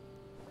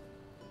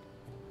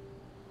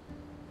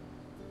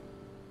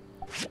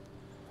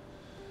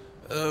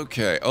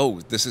 Okay,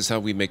 oh, this is how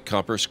we make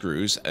copper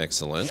screws.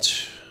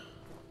 Excellent.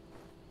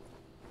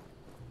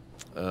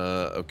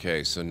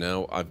 Okay, so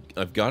now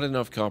I've got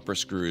enough copper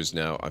screws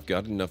now. I've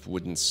got enough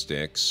wooden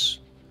sticks.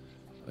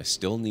 I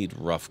still need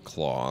rough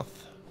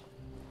cloth.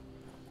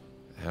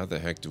 How the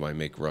heck do I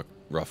make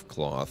rough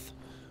cloth?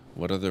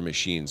 What other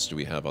machines do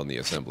we have on the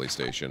assembly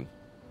station?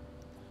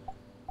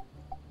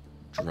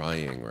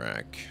 Drying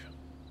rack.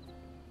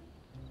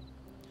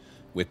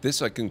 With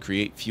this, I can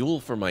create fuel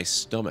for my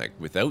stomach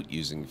without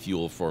using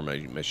fuel for my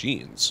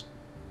machines.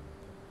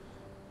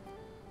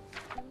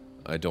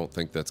 I don't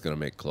think that's going to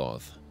make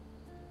cloth.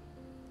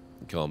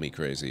 Call me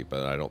crazy,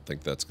 but I don't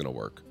think that's going to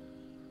work.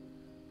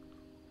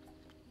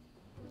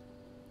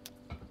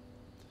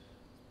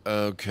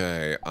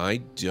 Okay, I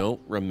don't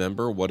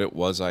remember what it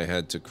was I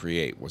had to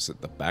create. Was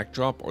it the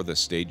backdrop or the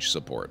stage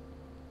support?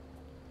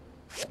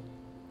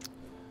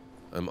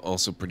 I'm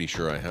also pretty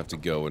sure I have to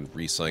go and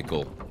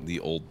recycle the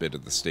old bit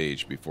of the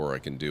stage before I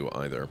can do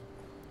either.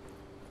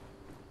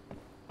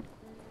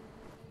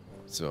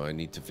 So I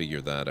need to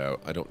figure that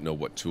out. I don't know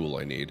what tool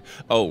I need.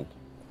 Oh,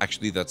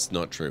 actually that's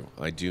not true.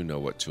 I do know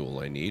what tool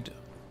I need.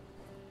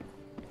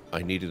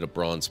 I needed a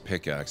bronze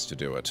pickaxe to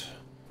do it.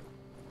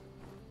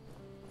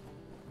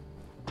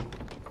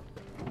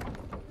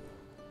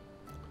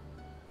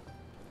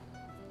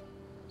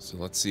 So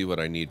let's see what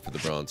I need for the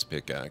bronze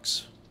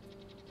pickaxe.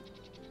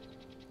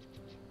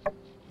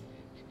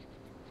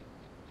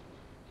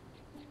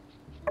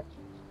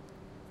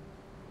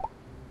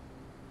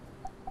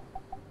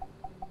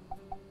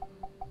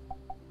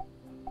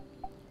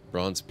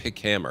 Bronze pick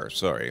hammer,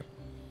 sorry.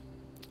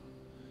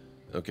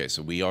 Okay,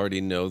 so we already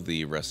know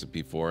the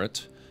recipe for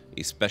it.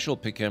 A special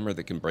pick hammer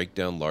that can break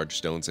down large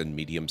stones and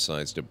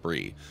medium-sized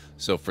debris.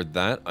 So for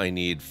that, I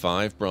need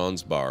 5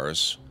 bronze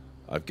bars.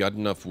 I've got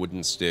enough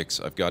wooden sticks,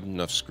 I've got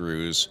enough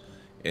screws,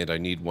 and I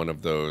need one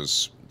of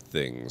those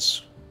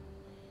things.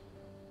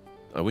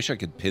 I wish I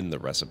could pin the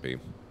recipe.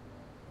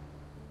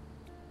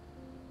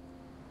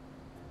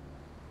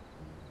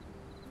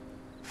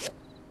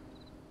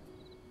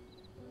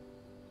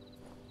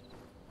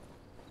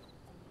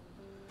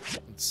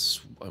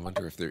 I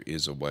wonder if there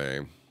is a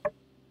way.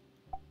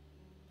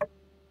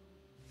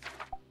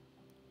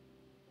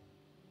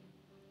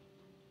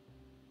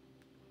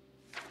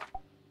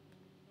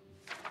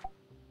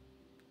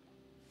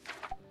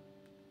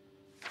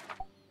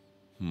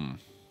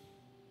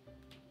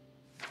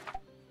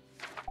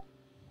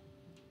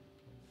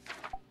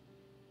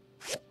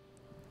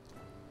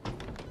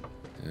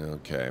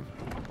 Okay.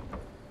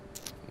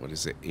 What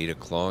is it, 8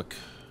 o'clock?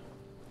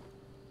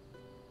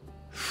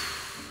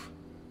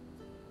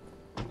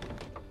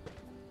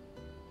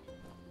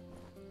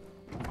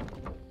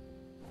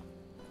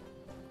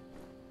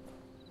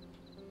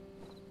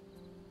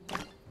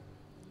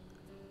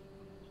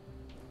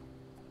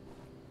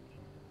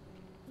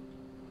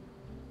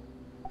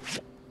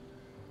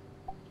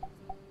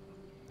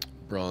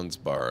 Bronze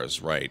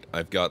bars, right.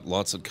 I've got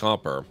lots of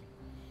copper,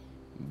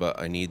 but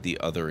I need the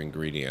other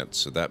ingredient,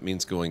 so that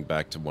means going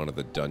back to one of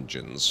the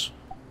dungeons.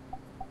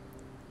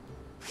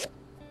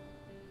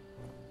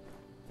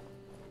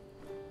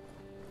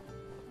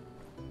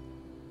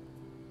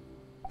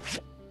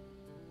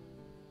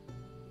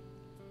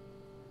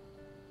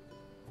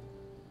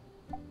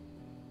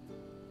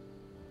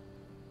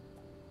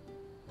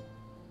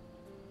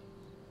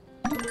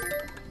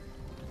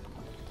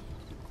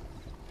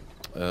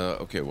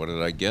 Okay, what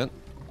did I get?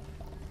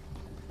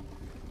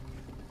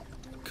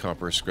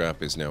 Copper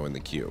scrap is now in the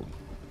queue.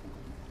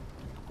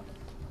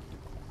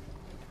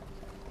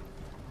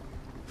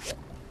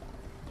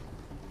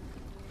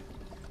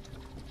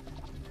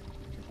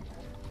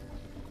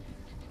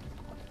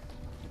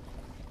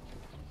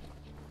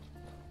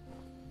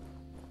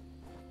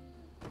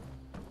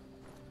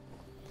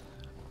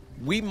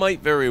 We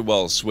might very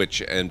well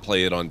switch and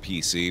play it on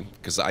PC,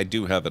 because I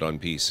do have it on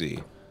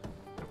PC.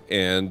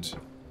 And,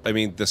 I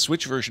mean, the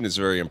Switch version is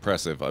very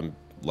impressive. I'm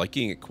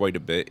liking it quite a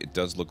bit. It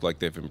does look like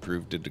they've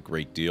improved it a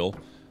great deal.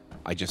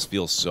 I just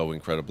feel so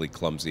incredibly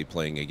clumsy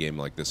playing a game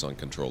like this on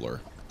controller.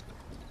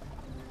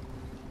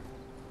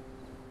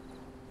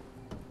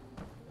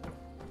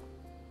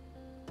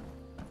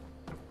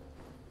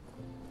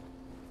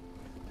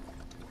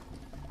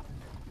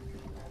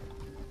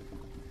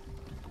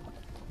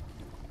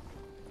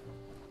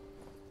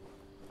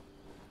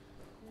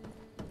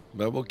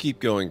 But we'll keep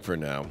going for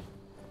now.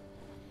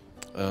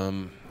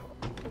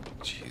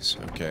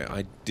 Jeez, okay,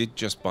 I did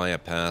just buy a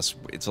pass.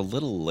 It's a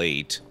little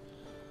late.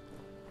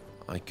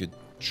 I could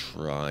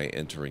try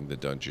entering the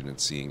dungeon and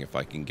seeing if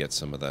I can get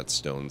some of that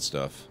stone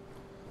stuff.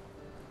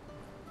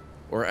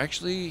 Or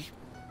actually...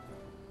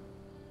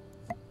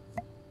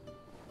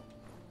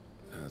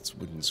 That's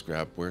wooden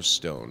scrap. Where's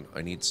stone?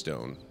 I need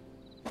stone.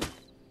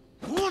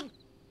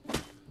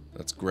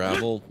 That's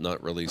gravel,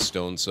 not really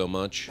stone so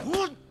much.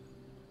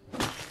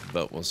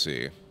 But we'll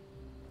see.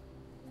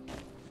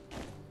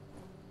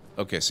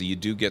 Okay, so you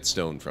do get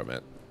stone from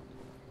it.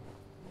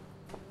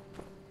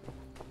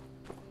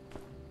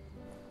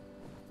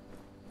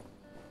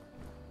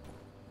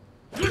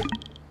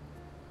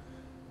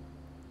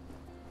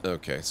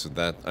 Okay, so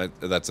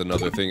that's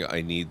another thing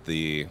I need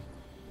the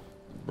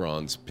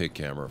bronze pick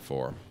hammer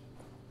for.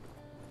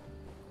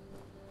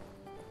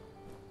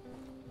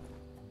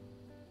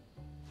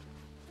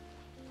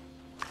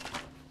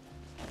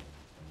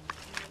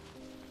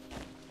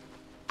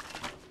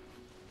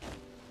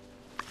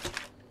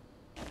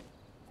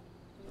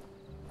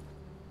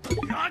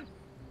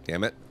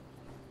 Damn it.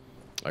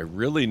 I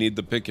really need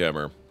the pick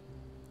hammer.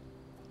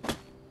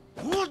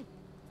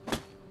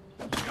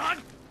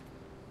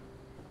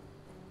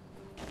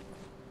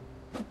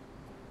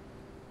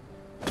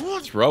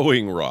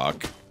 Throwing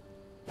rock.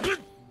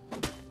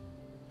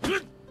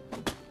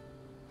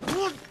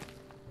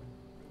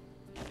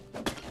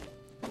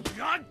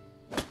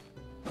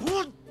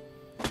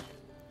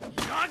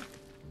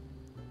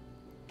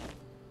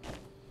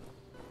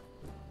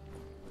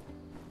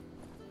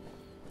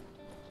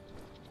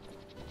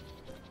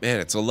 Man,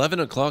 it's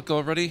 11 o'clock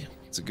already?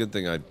 It's a good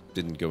thing I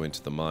didn't go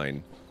into the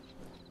mine.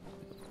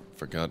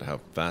 Forgot how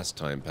fast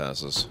time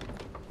passes.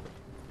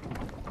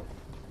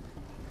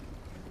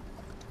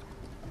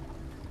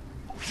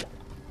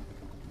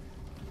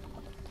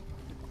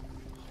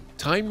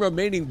 Time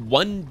remaining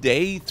 1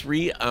 day,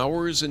 3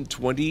 hours and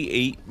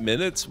 28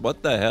 minutes?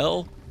 What the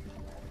hell?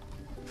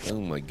 Oh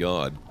my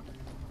god.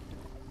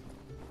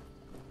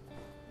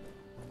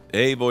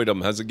 Hey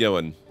Voidum, how's it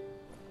going?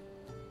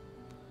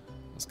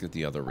 Let's get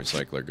the other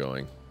recycler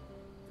going.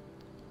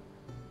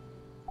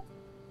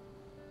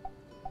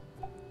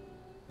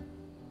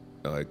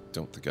 I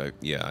don't think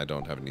yeah, I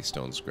don't have any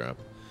stone scrap.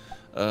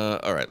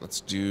 Alright,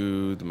 let's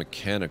do the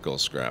mechanical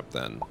scrap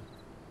then.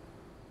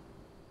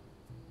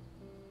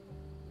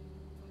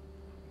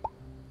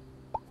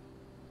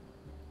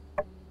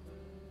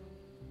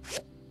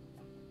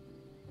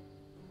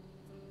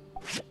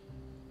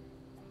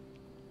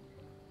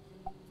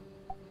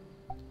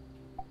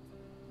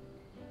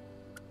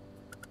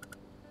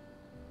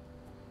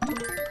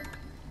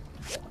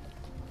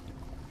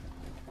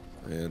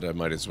 And I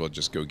might as well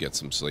just go get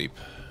some sleep.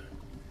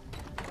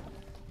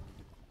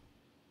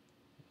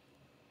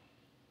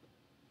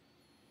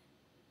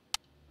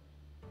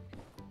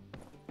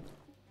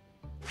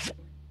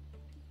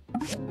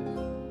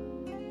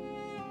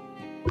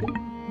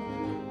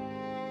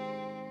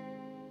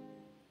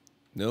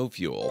 No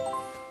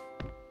fuel.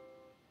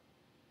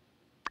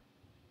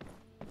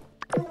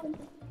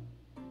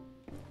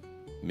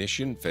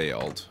 Mission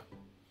failed.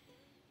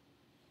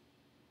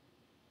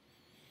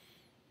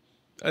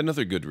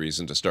 Another good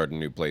reason to start a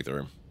new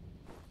playthrough.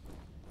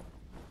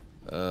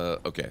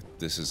 Okay,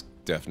 this is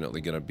definitely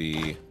gonna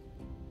be...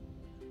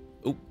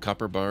 Oh,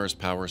 copper bars,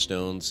 power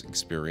stones,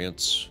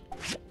 experience.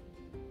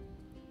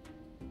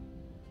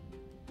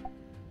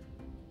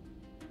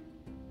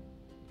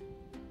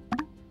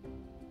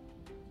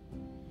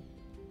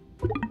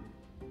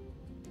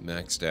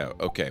 Maxed out.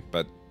 Okay,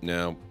 but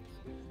now...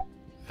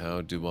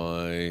 How do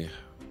I...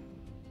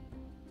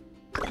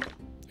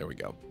 There we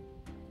go.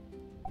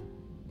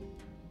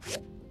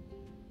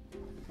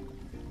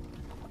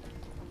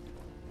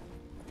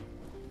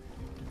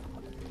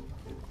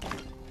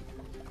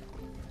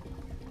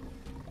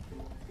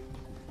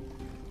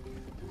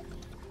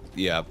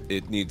 Yeah,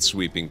 it needs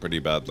sweeping pretty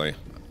badly.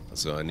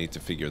 So I need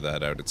to figure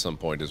that out at some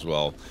point as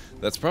well.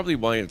 That's probably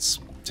why it's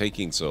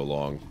taking so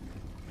long.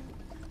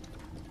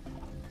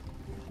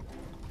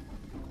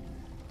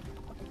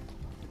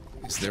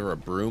 Is there a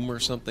broom or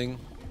something?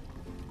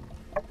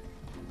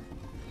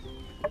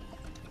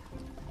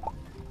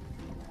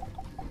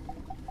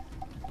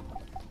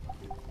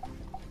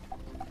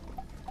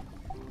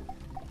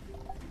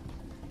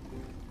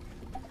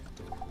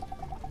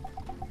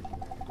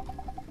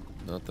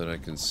 Not that I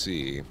can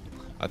see.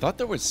 I thought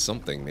there was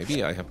something.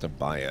 Maybe I have to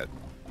buy it.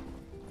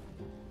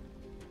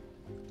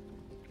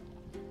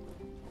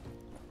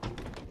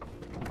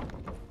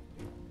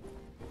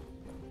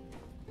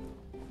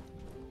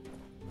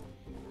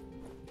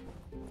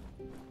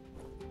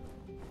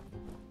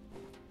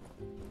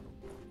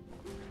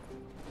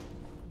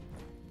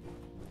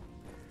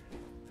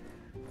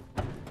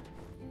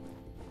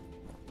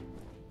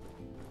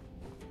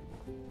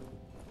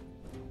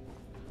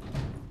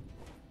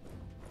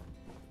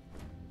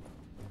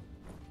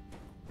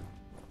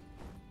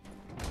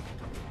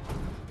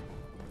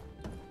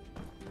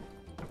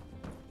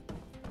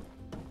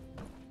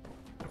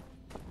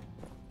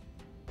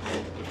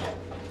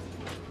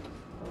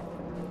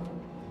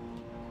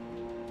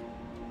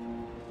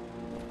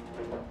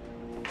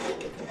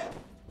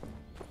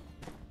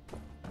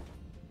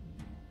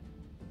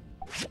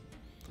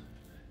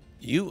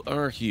 You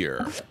are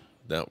here.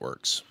 That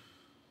works.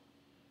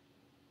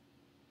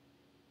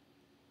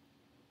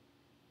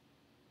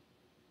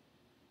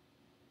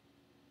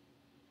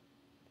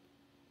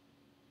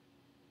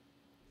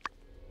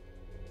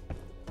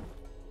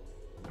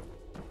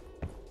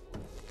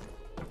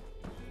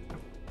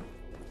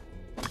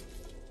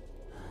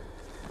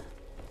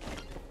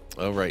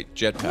 All right,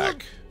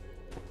 jetpack.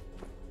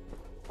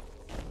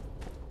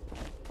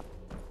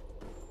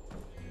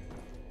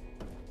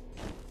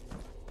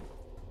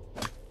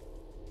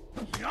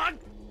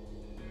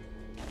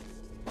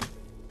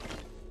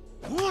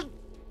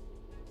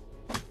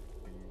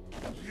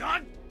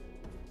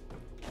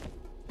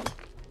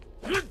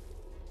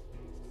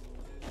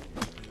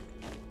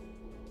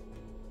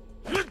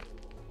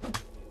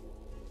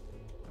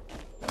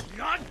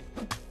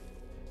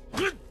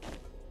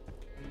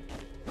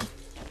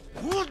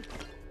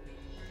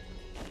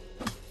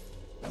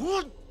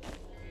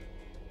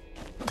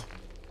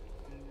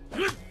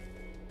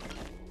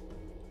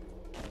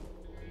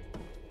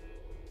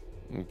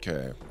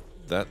 Okay.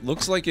 That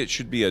looks like it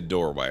should be a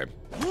doorway.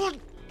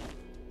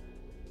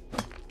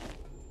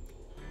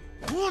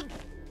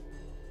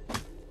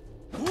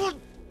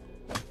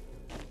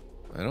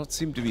 I don't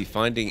seem to be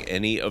finding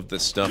any of the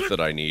stuff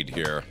that I need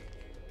here.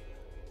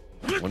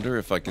 Wonder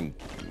if I can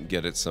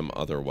get it some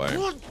other way.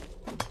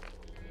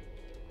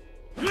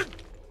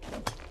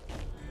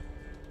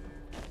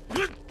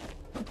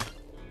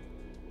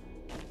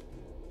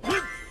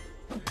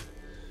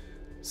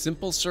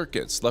 Simple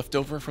circuits left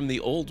over from the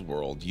old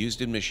world,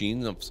 used in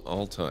machines of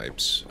all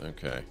types.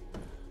 Okay.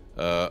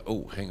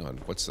 Oh, hang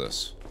on. What's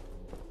this?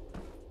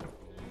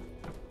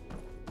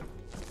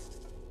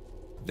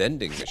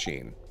 Vending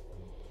machine.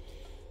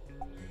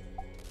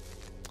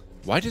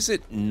 Why does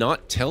it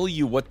not tell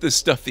you what this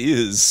stuff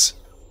is?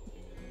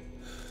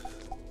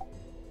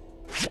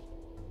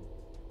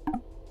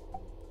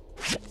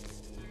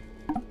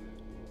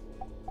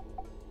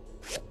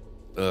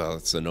 Ugh,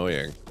 that's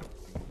annoying.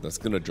 That's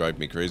gonna drive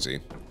me crazy.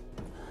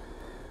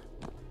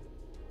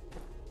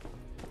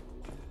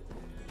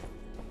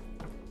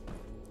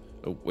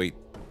 Oh, wait.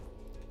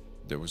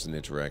 There was an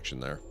interaction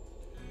there.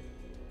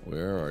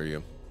 Where are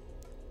you?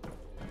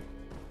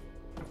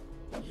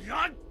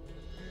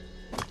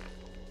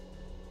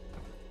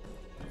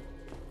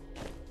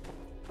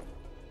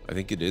 I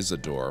think it is a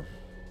door.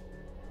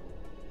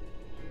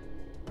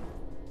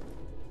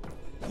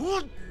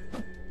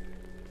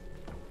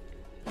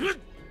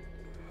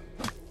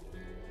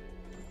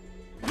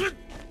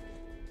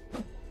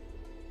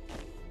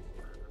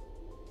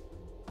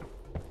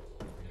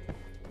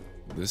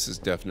 This is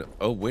definite.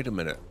 Oh, wait a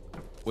minute.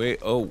 Wait.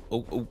 Oh.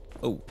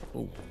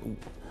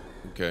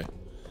 Okay.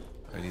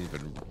 I didn't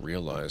even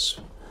realize.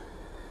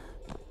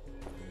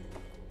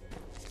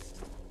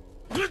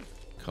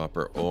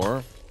 Copper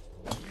ore.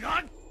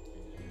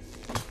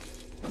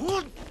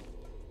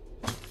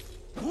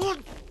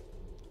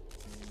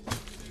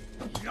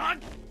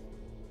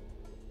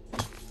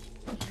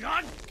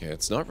 Okay,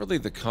 it's not really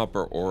the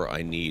copper ore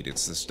I need.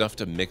 It's the stuff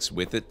to mix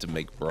with it to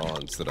make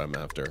bronze that I'm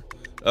after.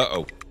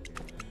 Uh-oh.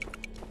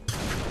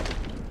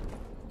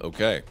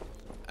 Okay.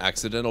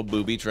 Accidental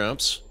booby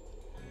traps.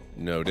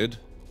 Noted.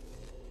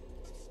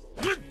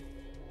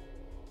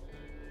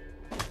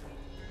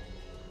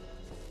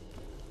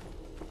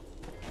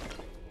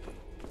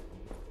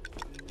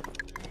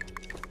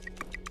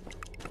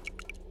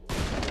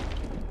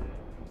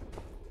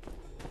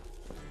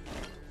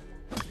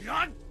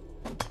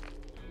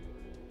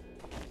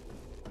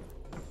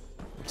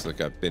 Looks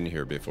like I've been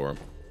here before.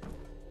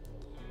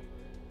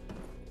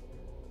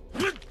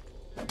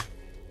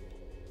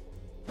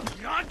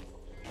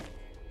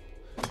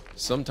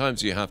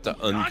 Sometimes you have to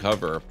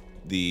uncover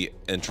the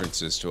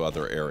entrances to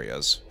other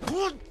areas.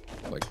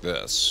 Like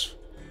this.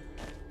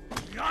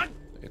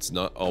 It's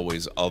not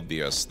always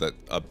obvious that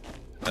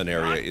an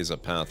area is a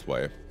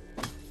pathway.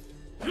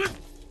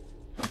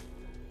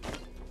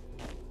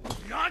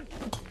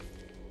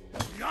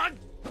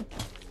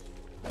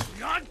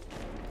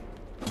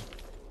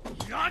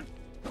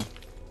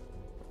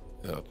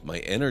 My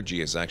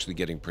energy is actually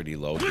getting pretty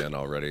low again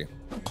already.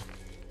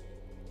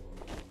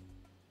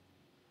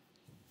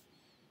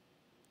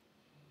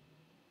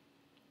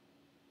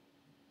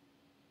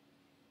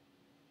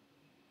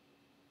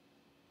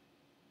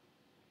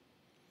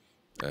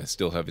 I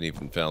still haven't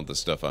even found the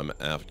stuff I'm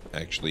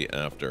actually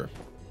after.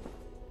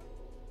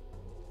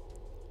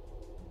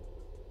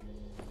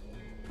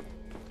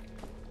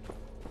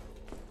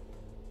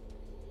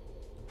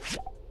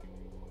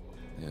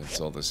 Yeah,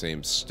 it's all the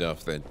same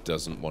stuff that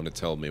doesn't want to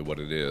tell me what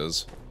it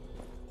is.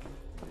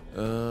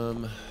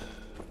 Can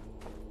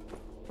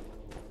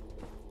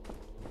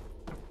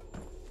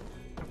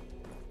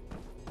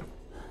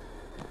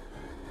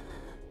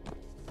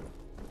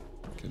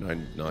I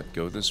not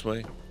go this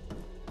way?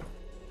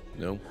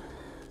 No?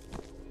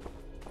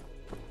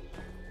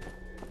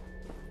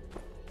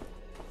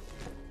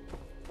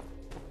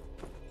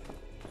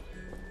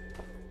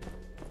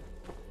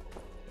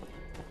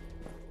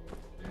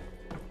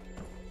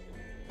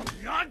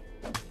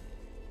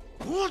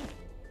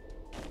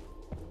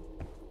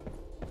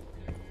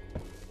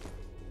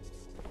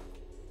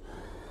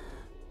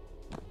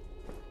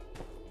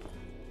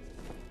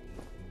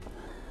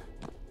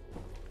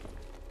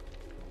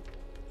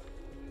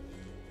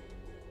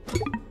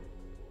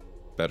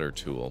 Better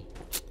tool.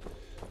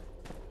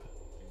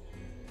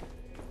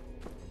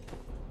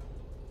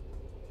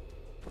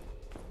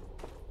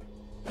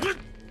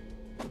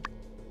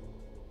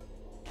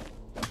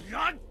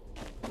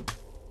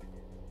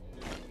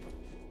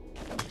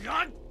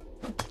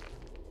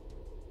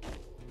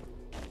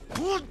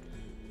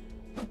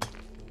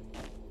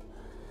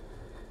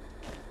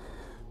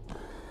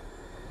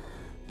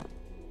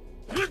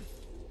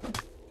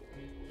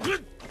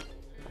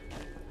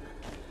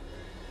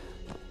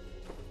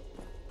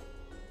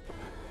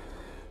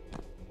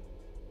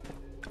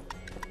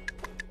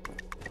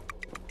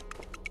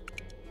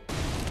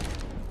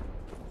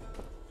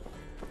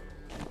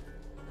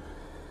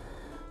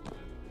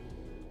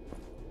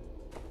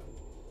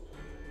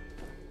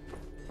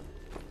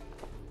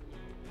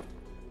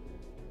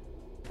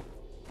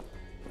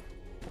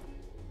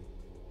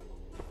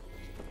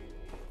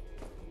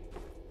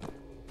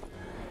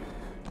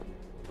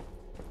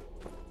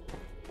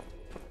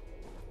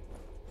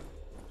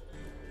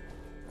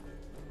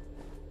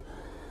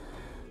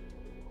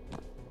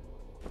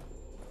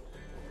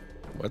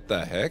 What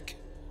the heck?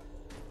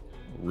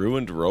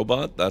 Ruined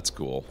robot? That's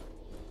cool.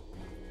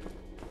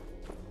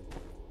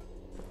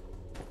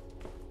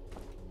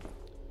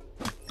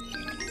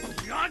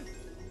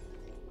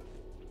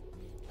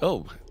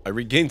 Oh, I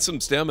regained some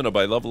stamina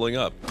by leveling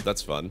up.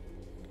 That's fun.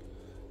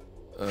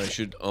 I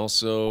should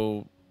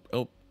also...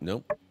 Oh,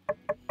 no.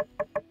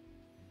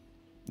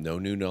 No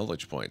new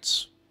knowledge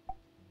points.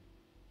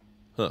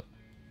 Huh.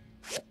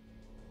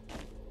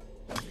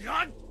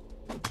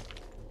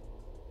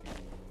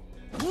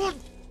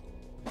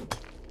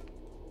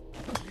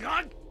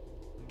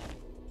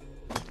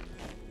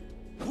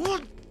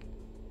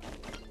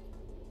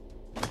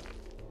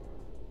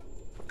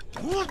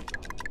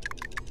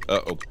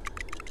 Uh-oh.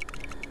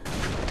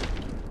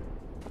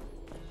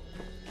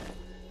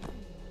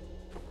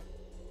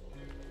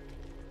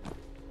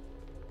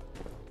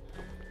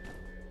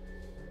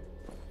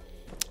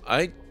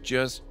 I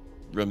just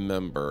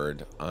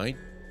remembered I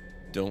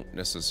don't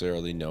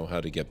necessarily know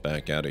how to get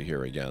back out of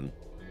here again.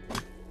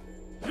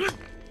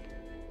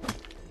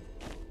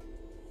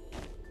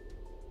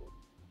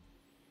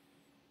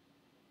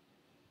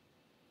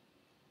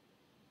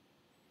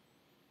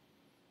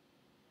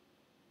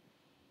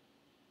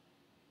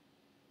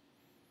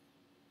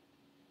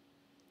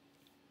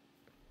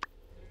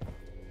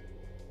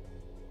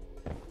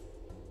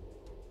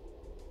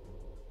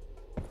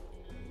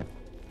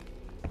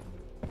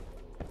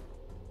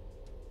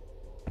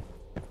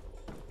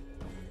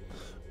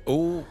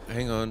 Oh,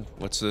 hang on.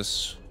 What's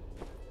this?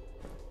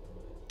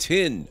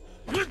 Tin!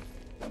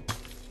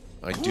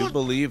 I do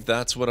believe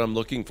that's what I'm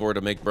looking for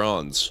to make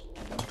bronze.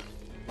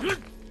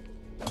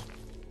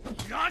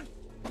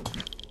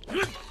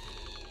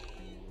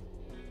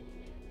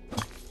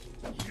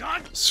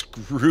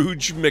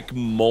 Scrooge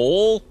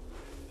McMole?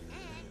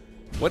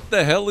 What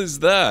the hell is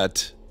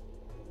that?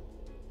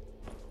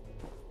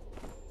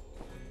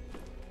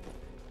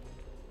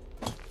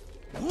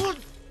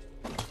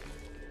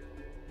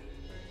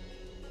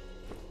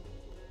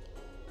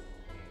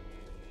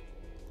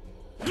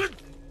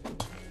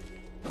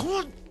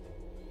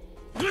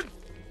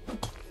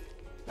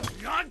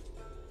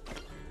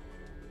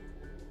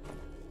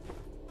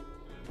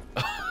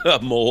 A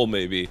mole,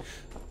 maybe.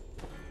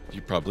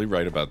 You're probably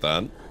right about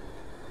that.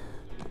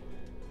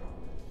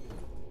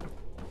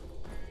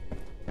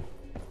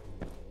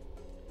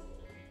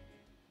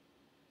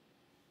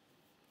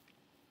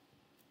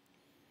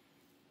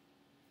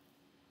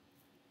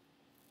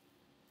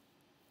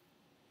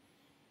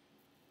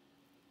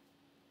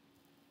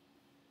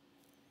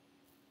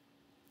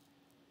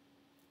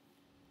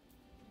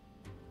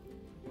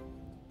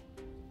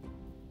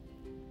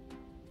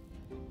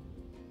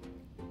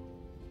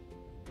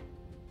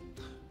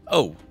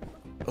 Oh,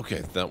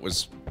 okay, that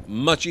was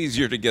much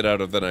easier to get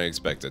out of than I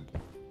expected.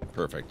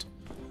 Perfect.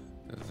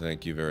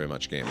 Thank you very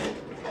much, game.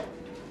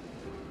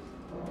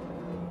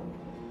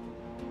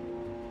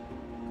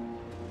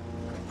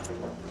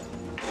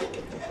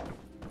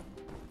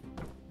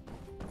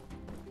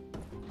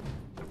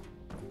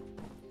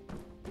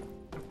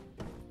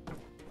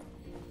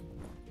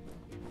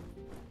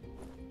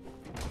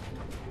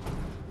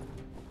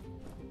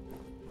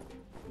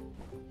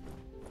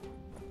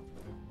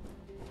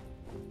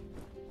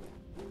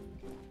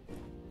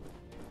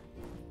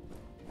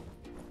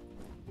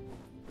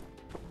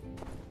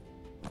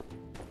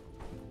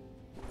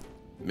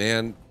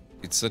 Man,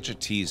 it's such a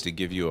tease to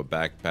give you a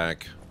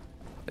backpack,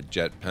 a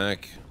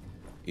jetpack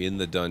in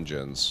the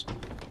dungeons,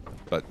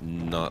 but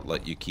not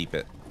let you keep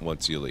it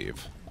once you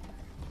leave.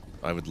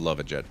 I would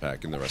love a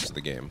jetpack in the rest of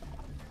the game.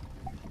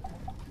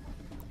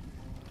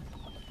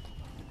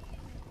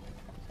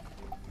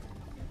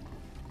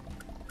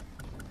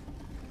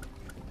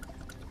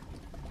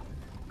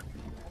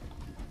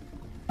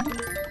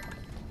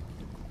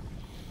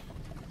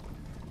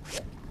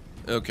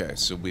 Okay,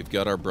 so we've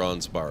got our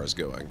bronze bars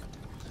going.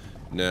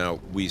 Now,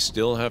 we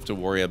still have to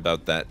worry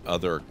about that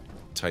other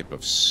type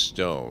of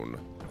stone.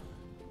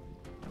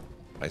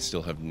 I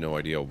still have no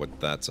idea what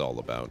that's all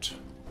about.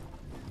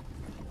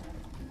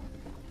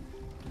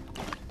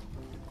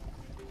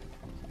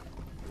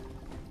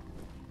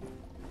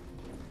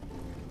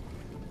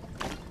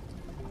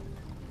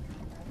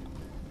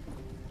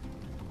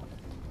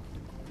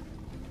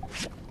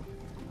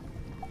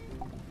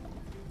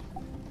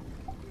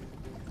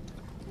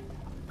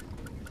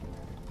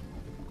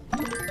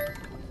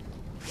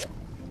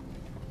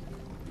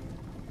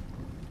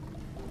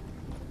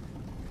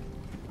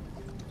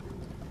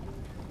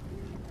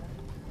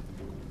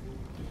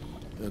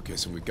 Okay,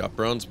 so we've got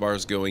bronze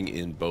bars going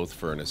in both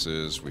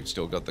furnaces. We've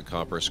still got the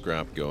copper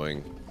scrap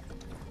going.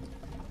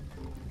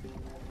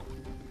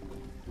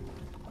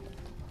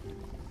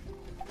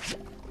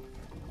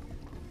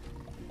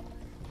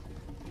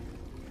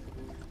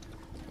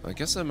 I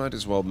guess I might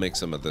as well make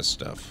some of this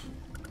stuff.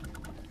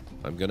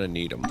 I'm gonna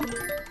need them.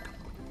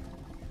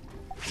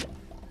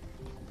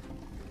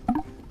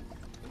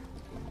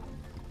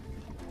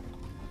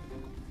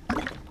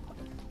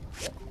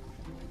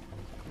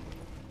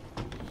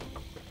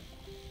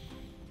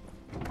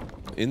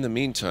 In the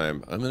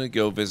meantime, I'm going to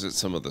go visit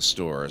some of the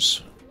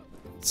stores.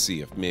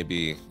 See if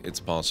maybe it's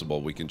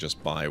possible we can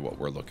just buy what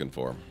we're looking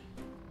for.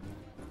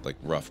 Like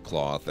rough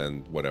cloth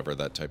and whatever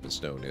that type of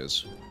stone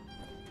is.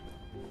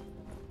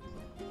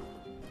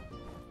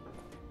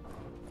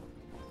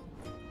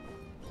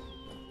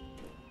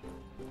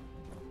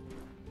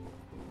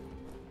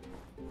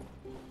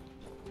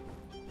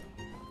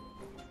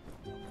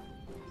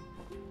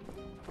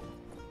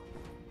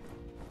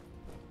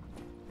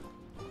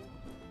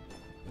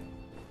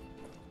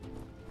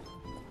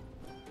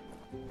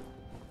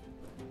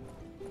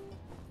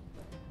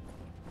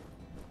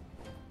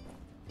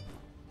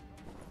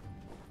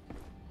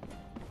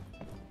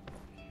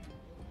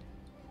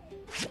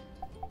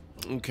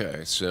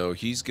 Okay, so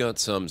he's got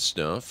some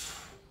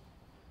stuff.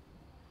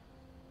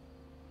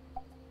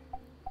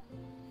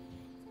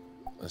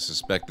 I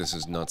suspect this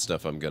is not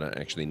stuff I'm gonna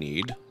actually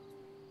need.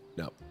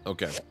 No,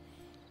 okay.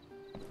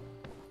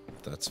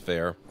 That's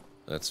fair.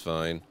 That's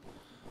fine.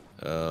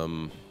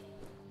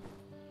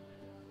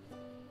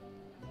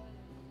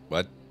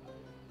 What?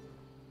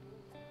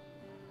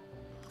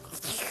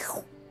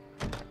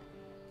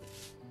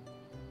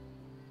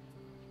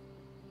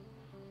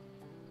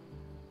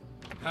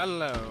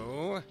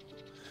 Hello.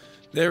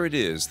 There it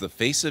is, the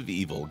face of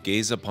evil.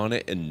 Gaze upon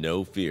it in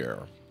no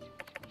fear.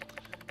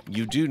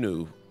 You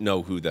do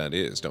know who that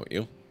is, don't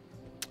you?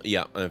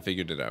 Yeah, I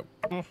figured it out.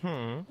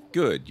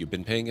 Good, you've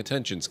been paying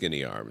attention,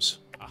 Skinny Arms.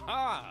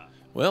 Aha!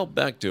 Well,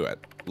 back to it.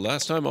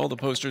 Last time all the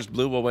posters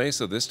blew away,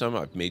 so this time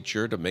I've made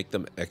sure to make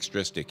them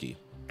extra sticky.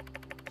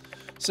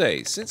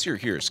 Say, since you're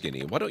here,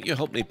 Skinny, why don't you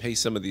help me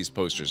paste some of these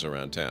posters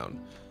around town?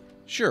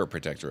 Sure,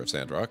 Protector of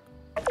Sandrock.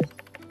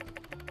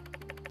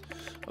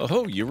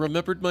 Oh, you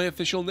remembered my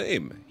official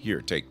name.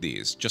 Here, take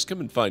these. Just come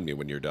and find me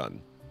when you're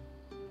done.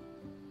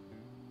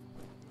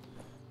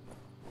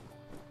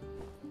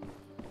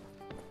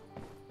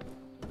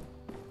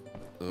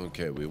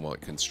 Okay, we want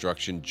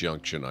Construction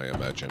Junction, I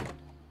imagine.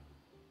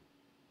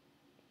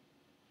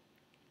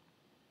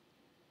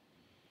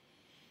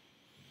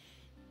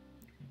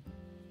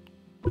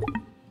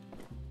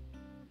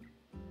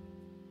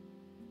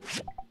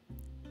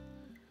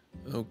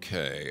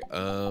 Okay,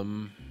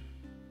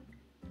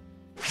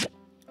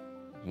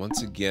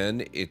 once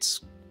again,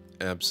 it's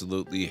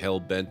absolutely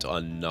hell-bent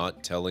on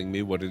not telling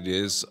me what it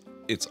is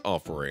it's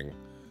offering.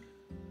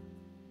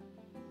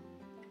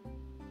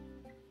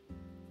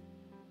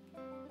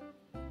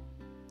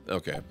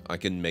 Okay, I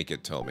can make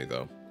it tell me,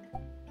 though.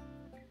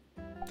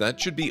 That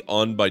should be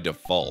on by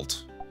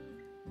default.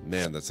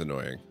 Man, that's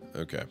annoying.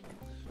 Okay.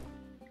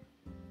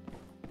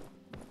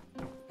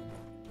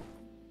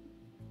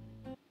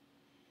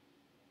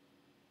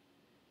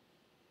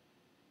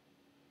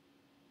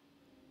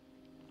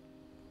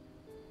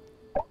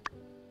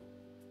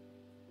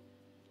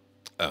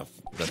 Oh,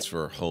 that's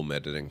for home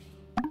editing.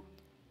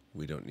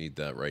 We don't need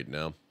that right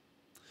now.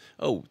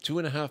 Oh,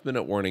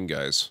 2.5-minute warning,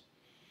 guys.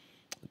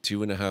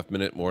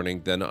 2.5-minute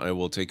warning, then I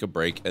will take a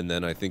break, and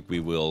then I think we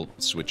will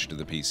switch to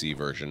the PC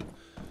version.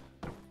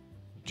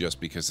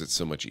 Just because it's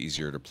so much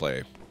easier to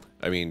play.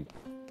 I mean,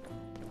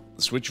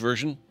 the Switch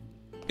version,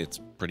 it's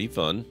pretty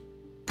fun.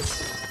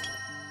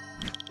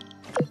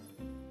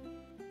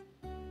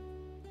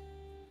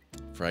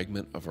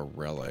 Fragment of a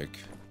relic.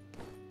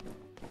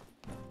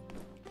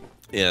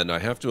 And I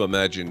have to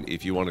imagine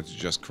if you wanted to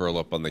just curl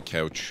up on the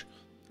couch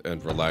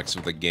and relax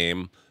with a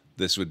game,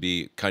 this would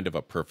be kind of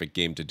a perfect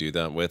game to do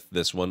that with.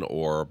 This one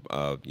or,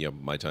 you know,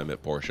 My Time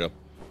at Porsche.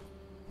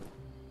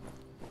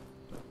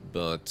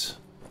 But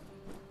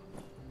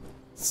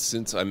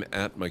since I'm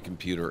at my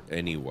computer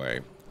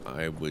anyway,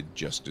 I would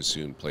just as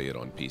soon play it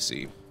on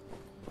PC.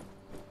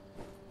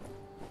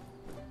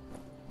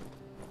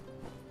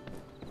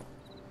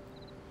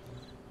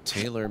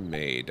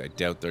 Tailor-made. I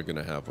doubt they're going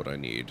to have what I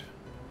need.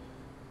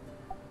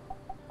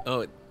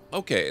 Oh,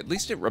 okay, at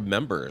least it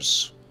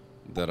remembers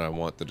that I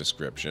want the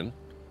description.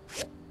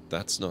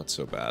 That's not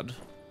so bad.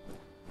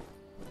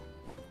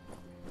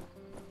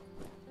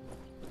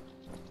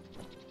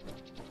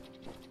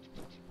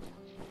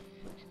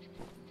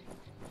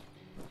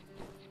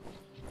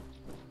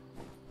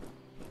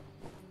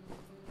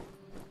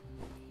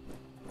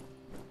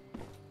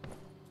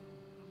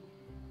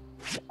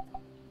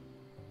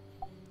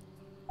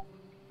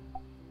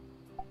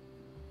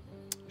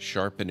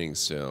 Sharpening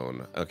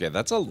stone. Okay,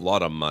 that's a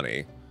lot of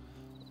money.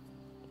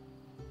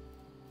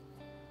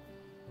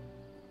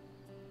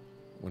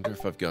 Wonder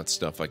if I've got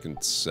stuff I can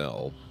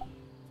sell.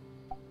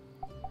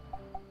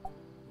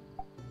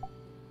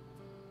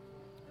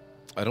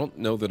 I don't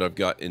know that I've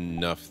got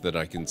enough that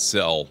I can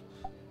sell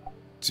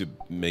to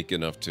make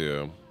enough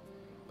to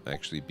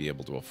actually be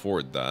able to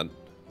afford that.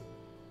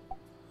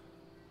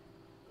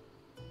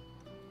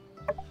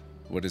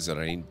 What is it?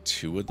 I need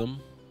 2 of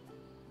them?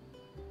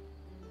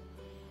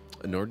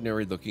 An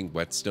ordinary-looking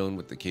whetstone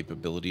with the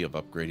capability of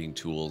upgrading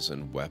tools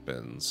and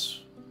weapons.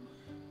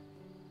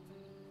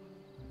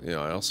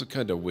 Yeah, I also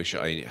kind of wish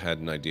I had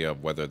an idea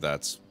of whether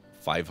that's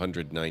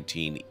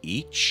 519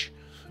 each,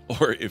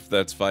 or if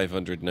that's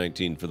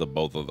 519 for the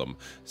both of them.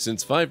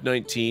 Since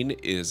 519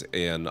 is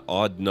an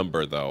odd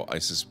number, though, I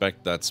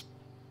suspect that's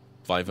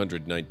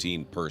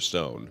 519 per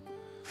stone.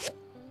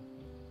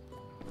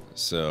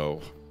 So,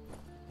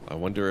 I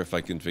wonder if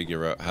I can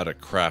figure out how to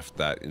craft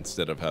that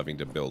instead of having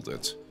to build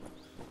it.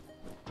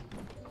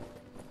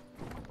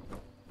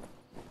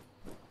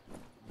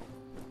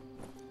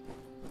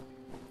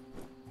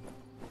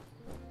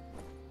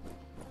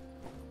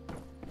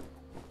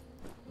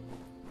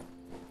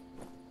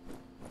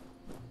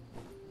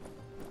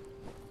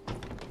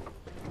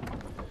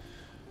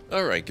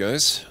 Alright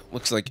guys,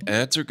 looks like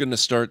ads are going to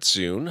start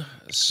soon,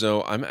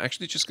 so I'm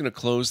actually just going to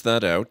close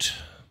that out,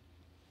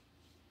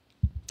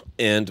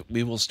 and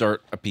we will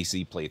start a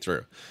PC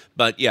playthrough.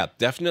 But yeah,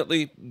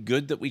 definitely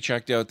good that we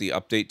checked out the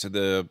update to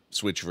the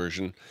Switch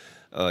version,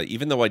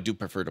 even though I do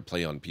prefer to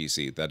play on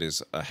PC. That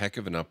is a heck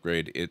of an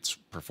upgrade. It's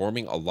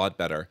performing a lot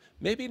better.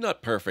 Maybe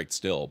not perfect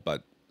still,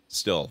 but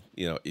still,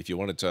 you know, if you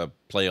wanted to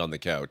play on the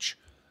couch,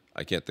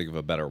 I can't think of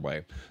a better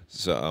way.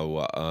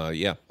 So,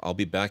 yeah, I'll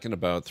be back in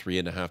about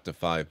 3.5 to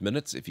 5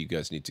 minutes. If you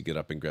guys need to get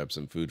up and grab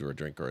some food or a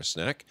drink or a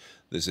snack,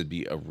 this would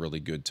be a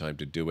really good time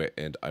to do it,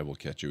 and I will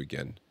catch you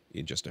again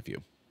in just a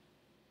few.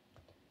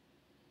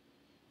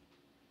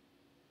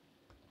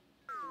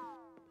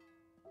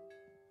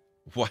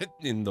 What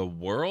in the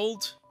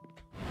world?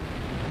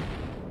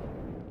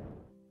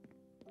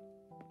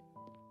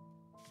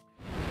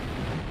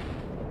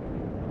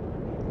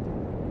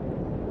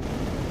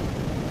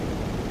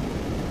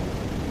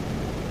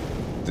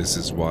 This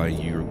is why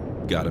you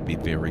gotta be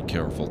very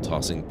careful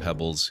tossing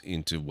pebbles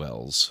into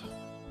wells.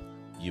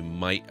 You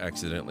might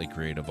accidentally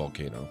create a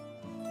volcano.